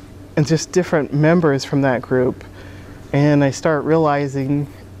just different members from that group. And I start realizing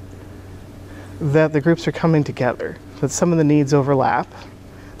that the groups are coming together, that some of the needs overlap.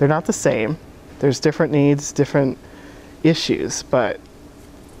 They're not the same. There's different needs, different issues, but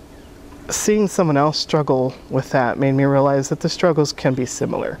seeing someone else struggle with that made me realize that the struggles can be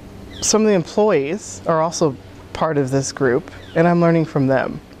similar. Some of the employees are also part of this group, and I'm learning from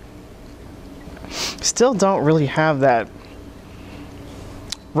them. Still don't really have that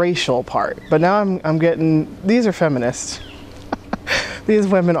racial part, but now I'm getting, these are feminists. These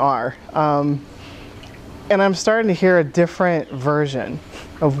women are. And I'm starting to hear a different version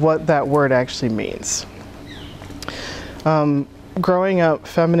of what that word actually means. Growing up,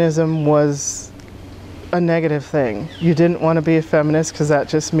 feminism was a negative thing. You didn't want to be a feminist because that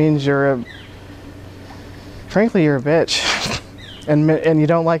just means frankly, you're a bitch. and you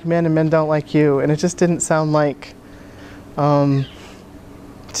don't like men and men don't like you. And it just didn't sound like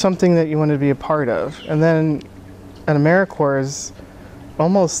something that you wanted to be a part of. And then at AmeriCorps,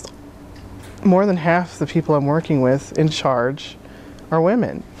 almost more than half the people I'm working with in charge are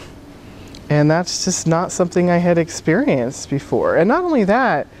women. And that's just not something I had experienced before. And not only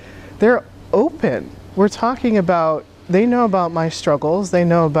that, they're open. We're talking about they know about my struggles. They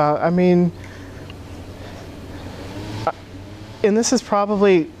know about, I mean, and this is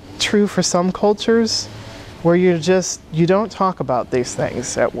probably true for some cultures where you don't talk about these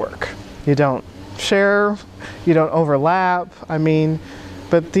things at work. You don't share, you don't overlap. I mean,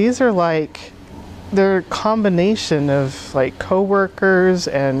 but these are like, they're a combination of like coworkers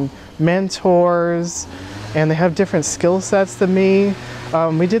and mentors, and they have different skill sets than me.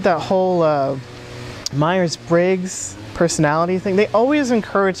 We did that whole Myers-Briggs personality thing. They always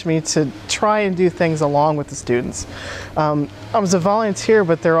encourage me to try and do things along with the students. I was a volunteer,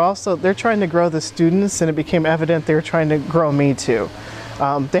 but they're trying to grow the students, and it became evident they were trying to grow me too.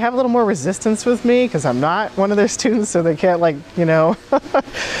 They have a little more resistance with me because I'm not one of their students, so they can't, like, you know,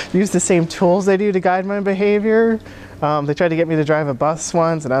 use the same tools they do to guide my behavior. They tried to get me to drive a bus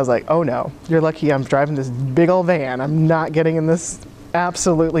once, and I was like, oh no, you're lucky I'm driving this big old van. I'm not getting in this.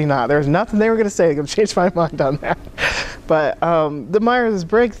 Absolutely not. There's nothing they were going to say that could change my mind on that. But the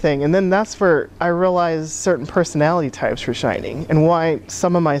Myers-Briggs thing, and then that's where I realized certain personality types were shining, and why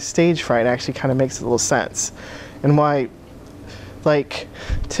some of my stage fright actually kind of makes a little sense, and why, like,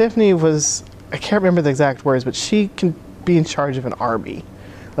 Tiffany was, I can't remember the exact words, but she can be in charge of an army,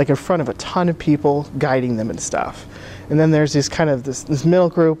 like in front of a ton of people, guiding them and stuff. And then there's this kind of this middle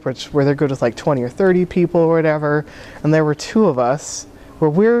group where they're good with like 20 or 30 people or whatever. And there were two of us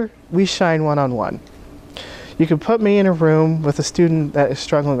where we shine one-on-one. You could put me in a room with a student that is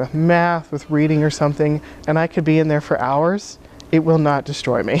struggling with math, with reading or something, and I could be in there for hours. It will not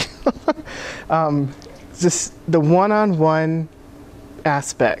destroy me. Just the one-on-one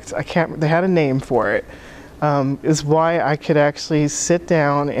aspect. They had a name for it. Is why I could actually sit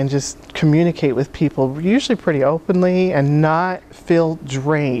down and just communicate with people, usually pretty openly, and not feel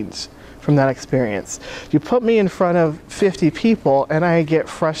drained from that experience. You put me in front of 50 people and I get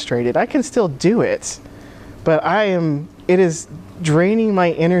frustrated. I can still do it, but it is draining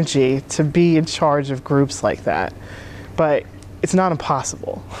my energy to be in charge of groups like that. But it's not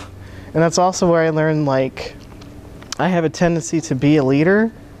impossible. And that's also where I learned, like, I have a tendency to be a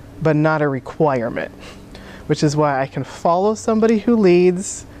leader, but not a requirement. Which is why I can follow somebody who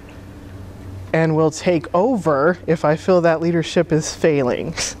leads and will take over if I feel that leadership is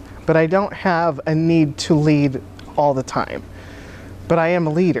failing. But I don't have a need to lead all the time. But I am a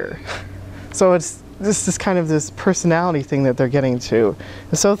leader. So this is kind of this personality thing that they're getting to.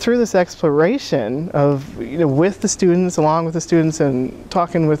 And so through this exploration of, you know, with the students, along with the students, and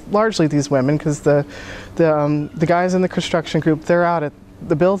talking with largely these women, because the guys in the construction group, they're out at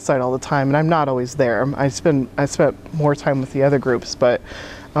the build site all the time, and I'm not always there. I spent more time with the other groups, but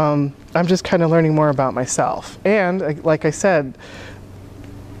I'm just kind of learning more about myself. And like I said,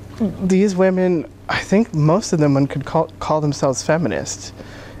 these women, I think most of them could call themselves feminists,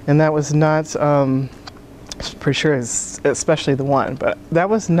 and that was not, I'm pretty sure, especially the one, but that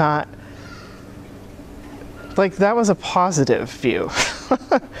was not, like, that was a positive view.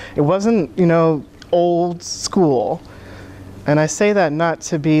 It wasn't, you know, old school. And I say that not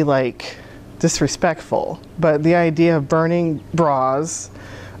to be, like, disrespectful, but the idea of burning bras,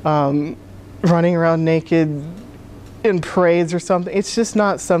 running around naked in parades or something, it's just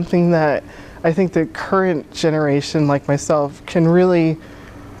not something that I think the current generation, like myself, can really,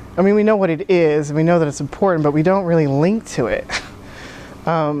 I mean, we know what it is, and we know that it's important, but we don't really link to it.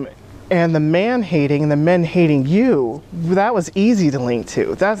 And the man hating and the men hating you, that was easy to link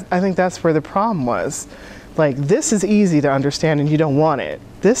to. I think that's where the problem was. Like, this is easy to understand and you don't want it.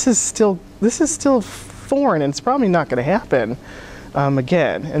 This is still foreign, and it's probably not going to happen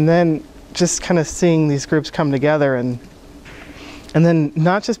again. And then just kind of seeing these groups come together, and then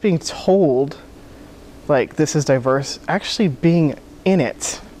not just being told, like, this is diverse, actually being in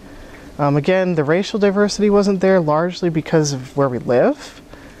it. Again, the racial diversity wasn't there largely because of where we live,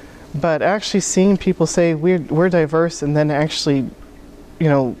 but actually seeing people say we're diverse, and then actually, you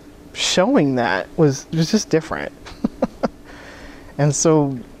know, showing that was just different. And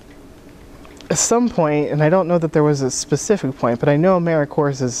so at some point, and I don't know that there was a specific point, but I know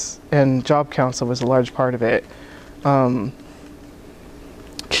AmeriCorps and Job Council was a large part of it.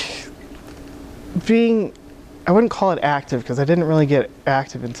 Being, I wouldn't call it active because I didn't really get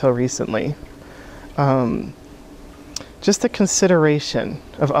active until recently. Just the consideration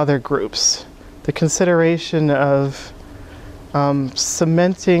of other groups, the consideration of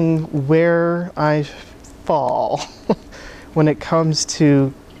cementing where I fall when it comes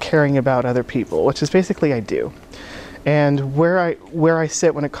to caring about other people, which is basically I do, and where I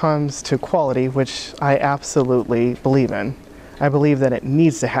sit when it comes to equality, which I absolutely believe in. I believe that it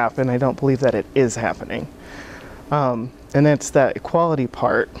needs to happen. I don't believe that it is happening, and it's that equality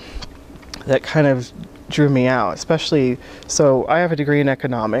part that kind of drew me out, especially, so I have a degree in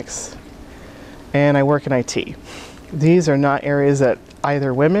economics and I work in IT. These are not areas that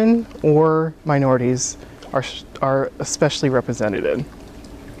either women or minorities are especially represented in.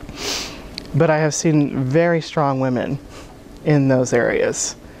 But I have seen very strong women in those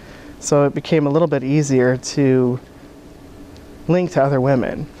areas. So it became a little bit easier to link to other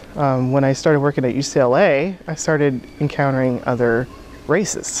women. When I started working at UCLA, I started encountering other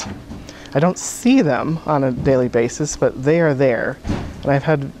races. I don't see them on a daily basis, but they are there. And I've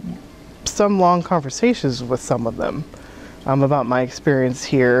had some long conversations with some of them about my experience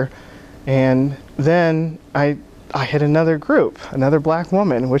here. And then I hit another group, another black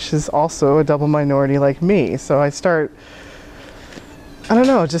woman, which is also a double minority like me. So I start, I don't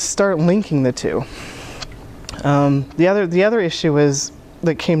know, just start linking the two. The other issue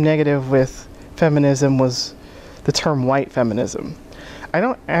that came negative with feminism was the term white feminism. I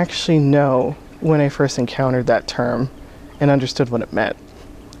don't actually know when I first encountered that term and understood what it meant.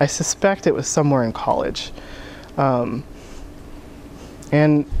 I suspect it was somewhere in college. And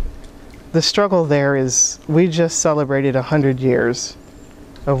the struggle there is we just celebrated 100 years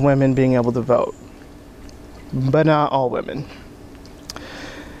of women being able to vote, but not all women.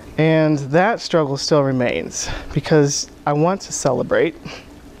 And that struggle still remains because I want to celebrate,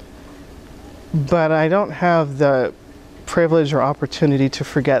 but I don't have the privilege or opportunity to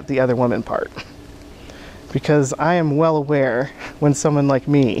forget the other woman part. Because I am well aware when someone like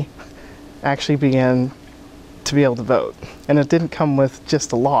me actually began to be able to vote. And it didn't come with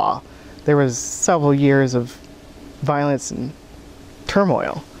just a law. There was several years of violence and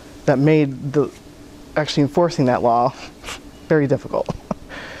turmoil that made actually enforcing that law very difficult.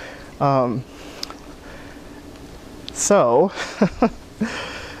 I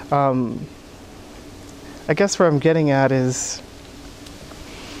guess where I'm getting at is,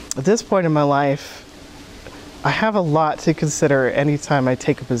 at this point in my life, I have a lot to consider anytime I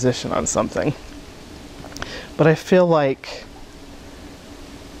take a position on something. But I feel like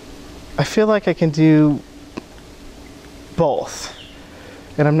I can do both,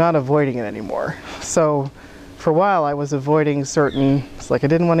 and I'm not avoiding it anymore. So for a while I was avoiding certain, it's like I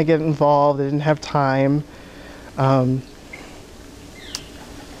didn't want to get involved, I didn't have time.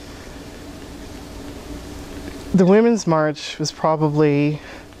 The Women's March was probably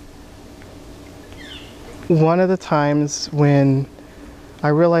one of the times when I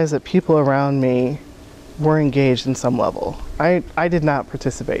realized that people around me were engaged in some level. I did not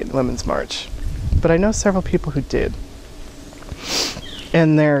participate in the Women's March, but I know several people who did.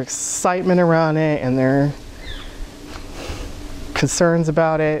 And their excitement around it and their concerns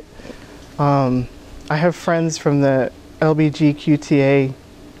about it. I have friends from the LGBTQIA+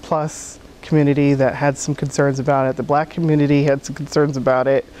 community that had some concerns about it. The black community had some concerns about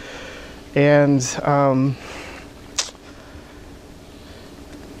it. And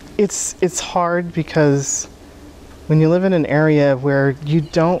it's hard because when you live in an area where you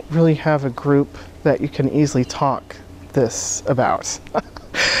don't really have a group that you can easily talk this about.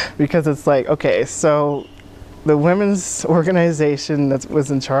 Because it's like, okay, so the women's organization that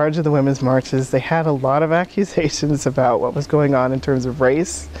was in charge of the women's marches, they had a lot of accusations about what was going on in terms of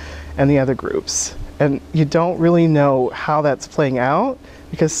race and the other groups. And you don't really know how that's playing out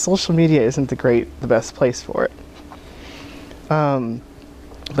because social media isn't the best place for it.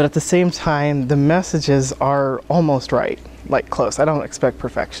 But at the same time, the messages are almost right, like close. I don't expect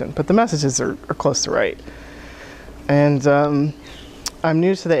perfection, but the messages are close to right. And I'm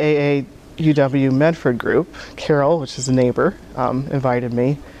new to the AAUW Medford group. Carol, which is a neighbor, invited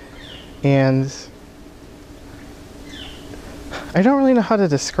me. And I don't really know how to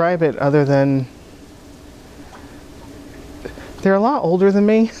describe it other than they're a lot older than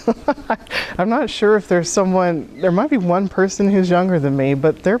me. I'm not sure if there's there might be one person who's younger than me,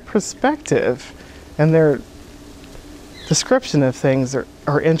 but their perspective and their description of things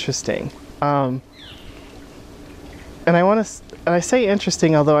are interesting. And I say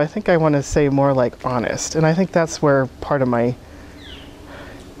interesting, although I think I want to say more like honest. And I think that's where part of my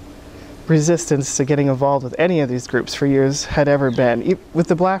resistance to getting involved with any of these groups for years had ever been. With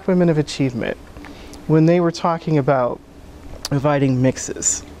the Black Women of Achievement, when they were talking about inviting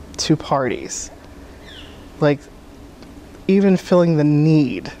mixes to parties, like even feeling the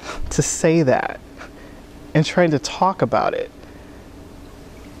need to say that and trying to talk about it,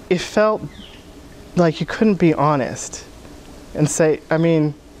 it felt like you couldn't be honest and say, I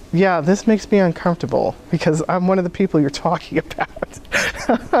mean, yeah, this makes me uncomfortable because I'm one of the people you're talking about.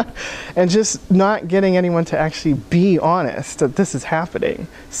 And just not getting anyone to actually be honest that this is happening.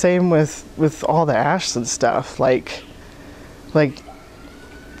 Same with all the Ashland stuff. Like,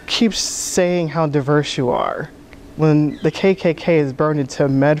 keep saying how diverse you are when the KKK is burned into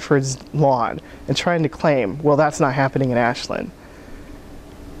Medford's lawn and trying to claim, well, that's not happening in Ashland.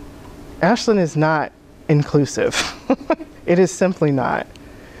 Ashland is not inclusive. It is simply not.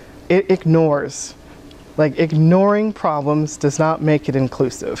 It ignores. Like, ignoring problems does not make it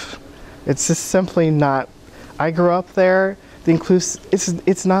inclusive. It's just simply not. I grew up there.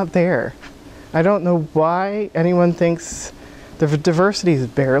 It's not there. I don't know why anyone thinks the diversity is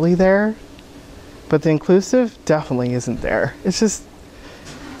barely there, but the inclusive definitely isn't there. It's just,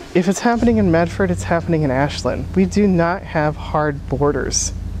 if it's happening in Medford, it's happening in Ashland. We do not have hard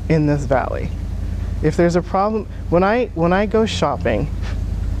borders in this valley. If there's a problem, when I go shopping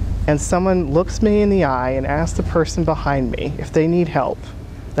and someone looks me in the eye and asks the person behind me if they need help,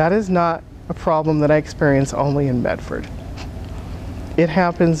 that is not a problem that I experience only in Medford. It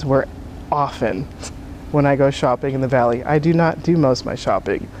happens where often when I go shopping in the valley. I do not do most of my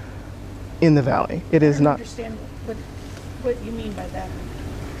shopping in the valley. It is not. I don't understand what you mean by that.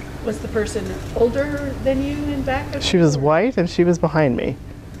 Was the person older than you in back of She was white and she was behind me.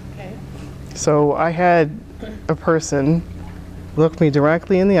 Okay. So I had a person look me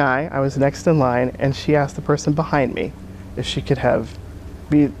directly in the eye. I was next in line, and she asked the person behind me if she could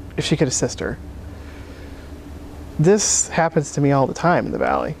assist her. This happens to me all the time in the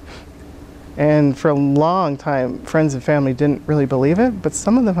valley. And for a long time, friends and family didn't really believe it, but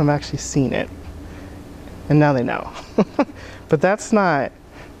some of them have actually seen it. And now they know. But it's not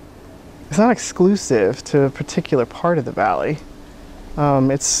exclusive to a particular part of the valley.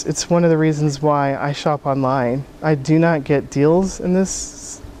 It's one of the reasons why I shop online. I do not get deals in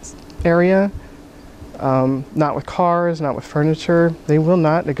this area. Not with cars, not with furniture. They will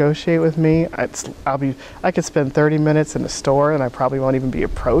not negotiate with me. I could spend 30 minutes in a store and I probably won't even be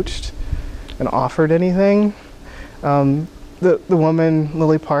approached and offered anything. The woman,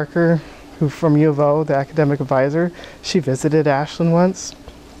 Lily Parker, who from U of O, the academic advisor, she visited Ashland once.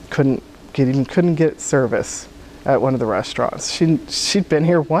 Couldn't get service at one of the restaurants. She'd been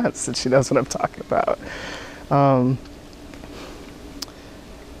here once and she knows what I'm talking about.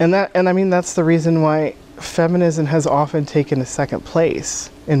 And I mean, that's the reason why feminism has often taken a second place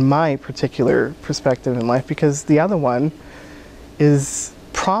in my particular perspective in life, because the other one is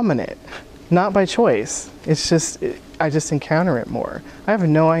prominent, not by choice. It's just, I just encounter it more. I have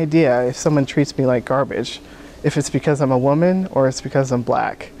no idea if someone treats me like garbage, if it's because I'm a woman or it's because I'm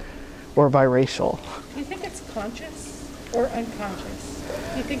black or biracial. Do you think it's conscious or unconscious?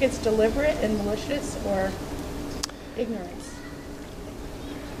 Do you think it's deliberate and malicious or ignorance?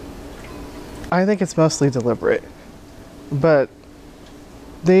 I think it's mostly deliberate, but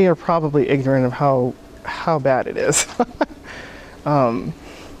they are probably ignorant of how bad it is.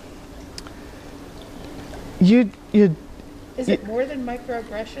 Is it more than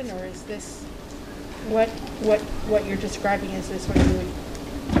microaggression, or is this what you're describing? Is this what you would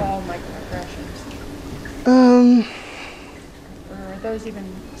call microaggressions? Or are those even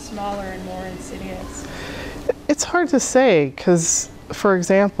smaller and more insidious? It's hard to say, because, for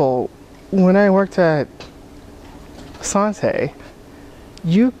example, when I worked at Sante,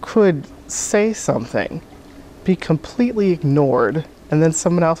 you could say something, be completely ignored, and then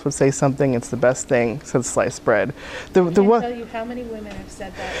someone else would say something, it's the best thing since sliced bread. I can't tell you how many women have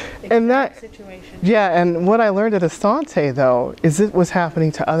said that exact situation. Yeah, and what I learned at Asante, though, is it was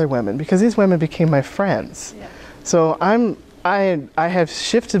happening to other women, because these women became my friends. Yeah. So I have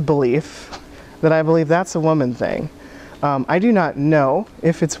shifted belief that I believe that's a woman thing. I do not know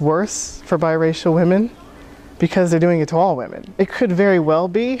if it's worse for biracial women because they're doing it to all women. It could very well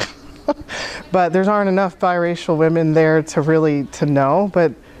be, but there aren't enough biracial women there to know.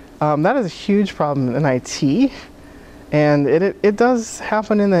 But that is a huge problem in IT, and it does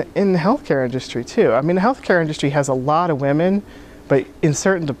happen in the healthcare industry too. I mean, the healthcare industry has a lot of women, but in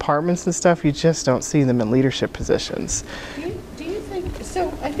certain departments and stuff, you just don't see them in leadership positions. Do you think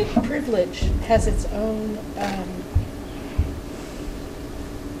so? I think privilege has its own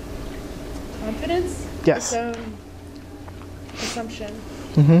confidence. Yes. Its own assumption.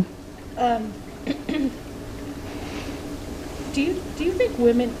 Mm-hmm. Do you think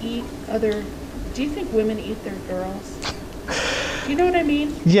women eat their girls? Do you know what I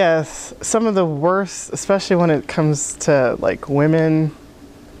mean? Yes, some of the worst, especially when it comes to like women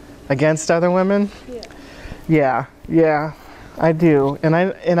against other women. Yeah, I do, and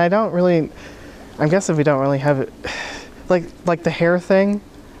I don't really. I guess if we don't really have it, like the hair thing,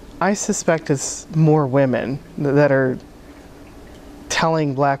 I suspect it's more women that are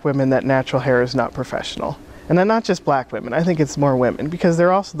telling black women that natural hair is not professional. And then not just black women, I think it's more women, because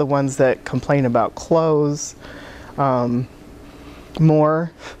they're also the ones that complain about clothes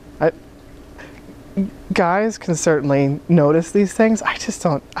more guys can certainly notice these things. I just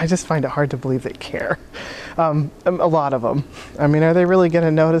find it hard to believe they care. A lot of them. I mean, are they really going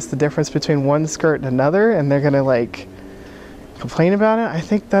to notice the difference between one skirt and another, and they're going to like complain about it? I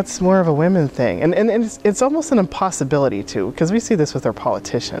think that's more of a women thing. And it's almost an impossibility too, because we see this with our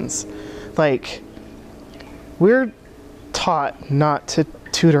politicians. Like, we're taught not to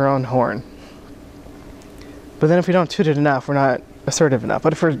toot our own horn. But then if we don't toot it enough, we're not assertive enough.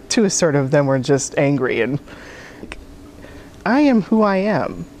 But if we're too assertive, then we're just angry. And I am who I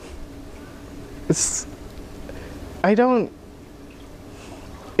am. It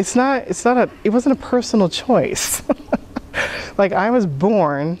wasn't a personal choice. Like, I was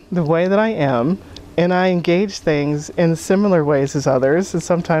born the way that I am, and I engage things in similar ways as others, and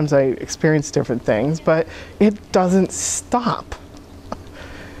sometimes I experience different things, but it doesn't stop.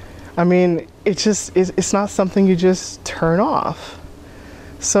 I mean, it's not something you just turn off.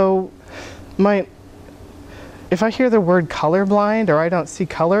 So, if I hear the word colorblind, or I don't see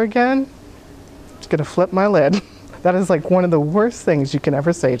color again, I'm just gonna flip my lid. That is like one of the worst things you can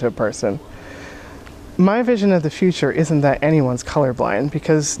ever say to a person. My vision of the future isn't that anyone's colorblind,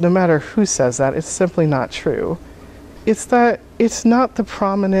 because no matter who says that, it's simply not true. It's that it's not the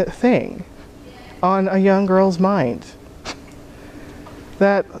prominent thing on a young girl's mind.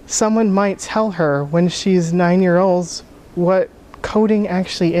 That someone might tell her when she's 9 years old what coding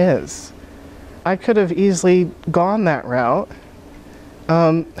actually is. I could have easily gone that route.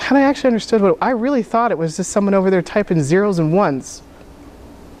 Had I actually understood what, I really thought it was just someone over there typing zeros and ones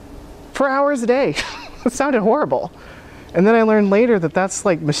for hours a day. It sounded horrible. And then I learned later that that's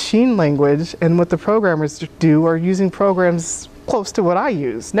like machine language, and what the programmers do are using programs close to what I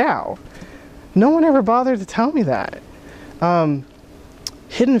use now. No one ever bothered to tell me that.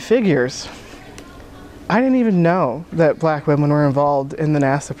 Hidden figures. I didn't even know that black women were involved in the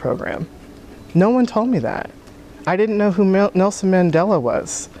NASA program. No one told me that. I didn't know who Nelson Mandela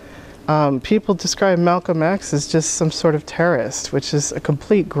was. People describe Malcolm X as just some sort of terrorist, which is a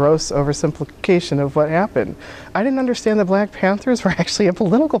complete gross oversimplification of what happened. I didn't understand that Black Panthers were actually a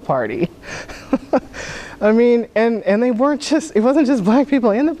political party. I mean, and they weren't just, it wasn't just black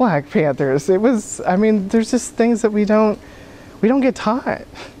people in the Black Panthers. It was, I mean, there's just things that we don't get taught.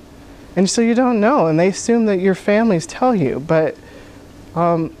 And so you don't know, and they assume that your families tell you, but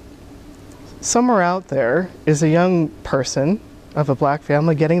somewhere out there is a young person of a black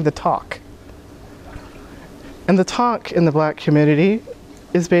family getting the talk. And the talk in the black community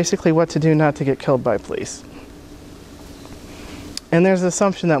is basically what to do not to get killed by police. And there's an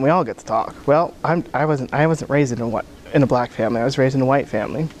assumption that we all get the talk. Well, I wasn't raised in a black family. I was raised in a white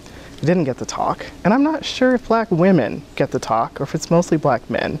family. I didn't get the talk. And I'm not sure if black women get the talk or if it's mostly black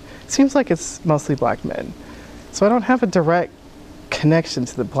men. It seems like it's mostly black men. So I don't have a direct connection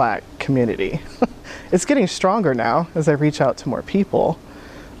to the black community. It's getting stronger now as I reach out to more people.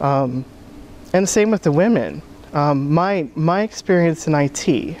 And same with the women. My experience in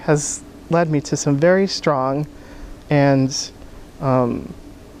IT has led me to some very strong and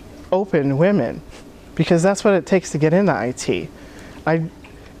open women, because that's what it takes to get into IT. And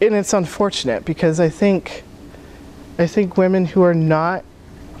it's unfortunate, because I think women who are not,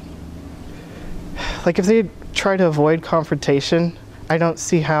 like, if they try to avoid confrontation, I don't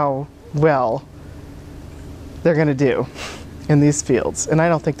see how well they're going to do in these fields, and I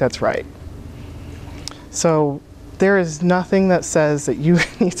don't think that's right. So there is nothing that says that you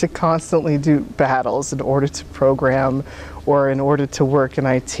need to constantly do battles in order to program or in order to work in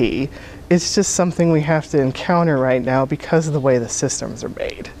IT. It's just something we have to encounter right now because of the way the systems are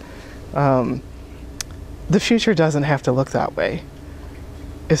made. The future doesn't have to look that way.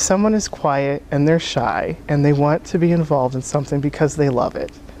 If someone is quiet and they're shy and they want to be involved in something because they love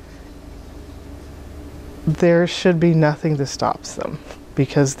it, there should be nothing that stops them,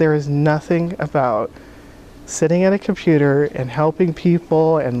 because there is nothing about sitting at a computer and helping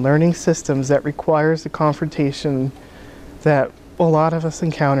people and learning systems that requires the confrontation that a lot of us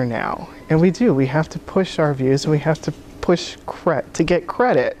encounter now. And we have to push our views, and we have to push to get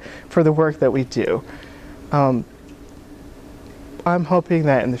credit for the work that we do. I'm hoping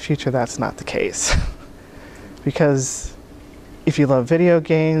that in the future that's not the case. Because if you love video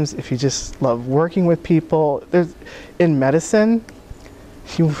games, if you just love working with people, in medicine,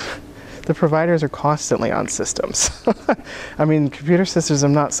 the providers are constantly on systems. I mean, computer systems are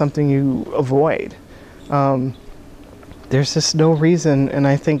not something you avoid. There's just no reason, and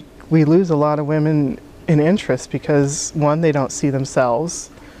I think we lose a lot of women in interest because, one, they don't see themselves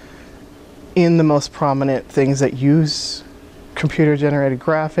in the most prominent things that use computer-generated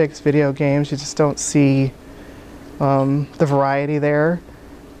graphics, video games. You just don't see the variety there.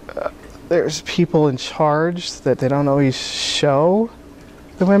 there's people in charge that they don't always show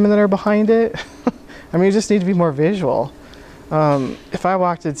the women that are behind it. I mean, you just need to be more visual. If I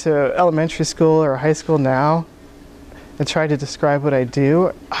walked into elementary school or high school now and tried to describe what I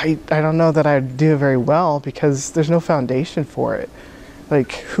do, I don't know that I'd do it very well because there's no foundation for it.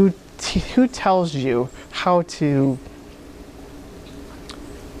 Like, who tells you how to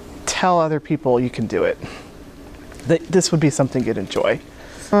tell other people you can do it? That this would be something you'd enjoy.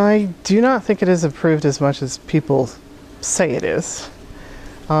 I do not think it is approved as much as people say it is.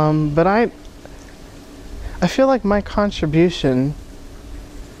 But I feel like my contribution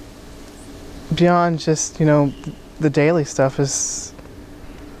beyond just, you know, the daily stuff is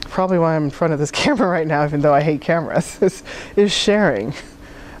probably why I'm in front of this camera right now, even though I hate cameras, is sharing.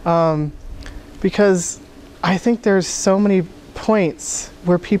 Because I think there's so many points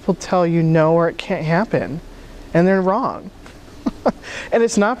where people tell you no or it can't happen, and they're wrong. And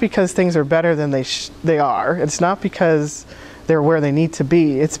it's not because things are better than they are. It's not because they're where they need to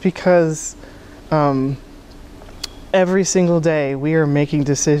be. It's because every single day we are making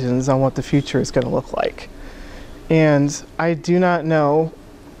decisions on what the future is going to look like. And I do not know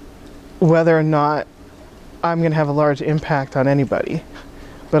whether or not I'm going to have a large impact on anybody.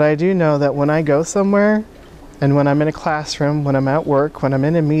 But I do know that when I go somewhere, and when I'm in a classroom, when I'm at work, when I'm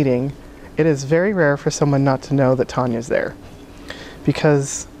in a meeting, it is very rare for someone not to know that Tanya's there.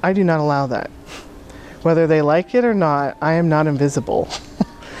 Because I do not allow that. Whether they like it or not, I am not invisible.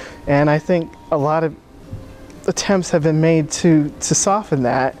 And I think a lot of attempts have been made to soften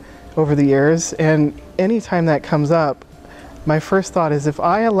that over the years, and anytime that comes up, my first thought is if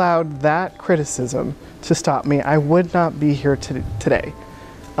I allowed that criticism to stop me, I would not be here today.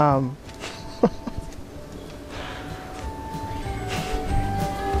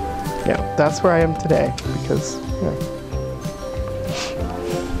 Yeah, that's where I am today because, you know,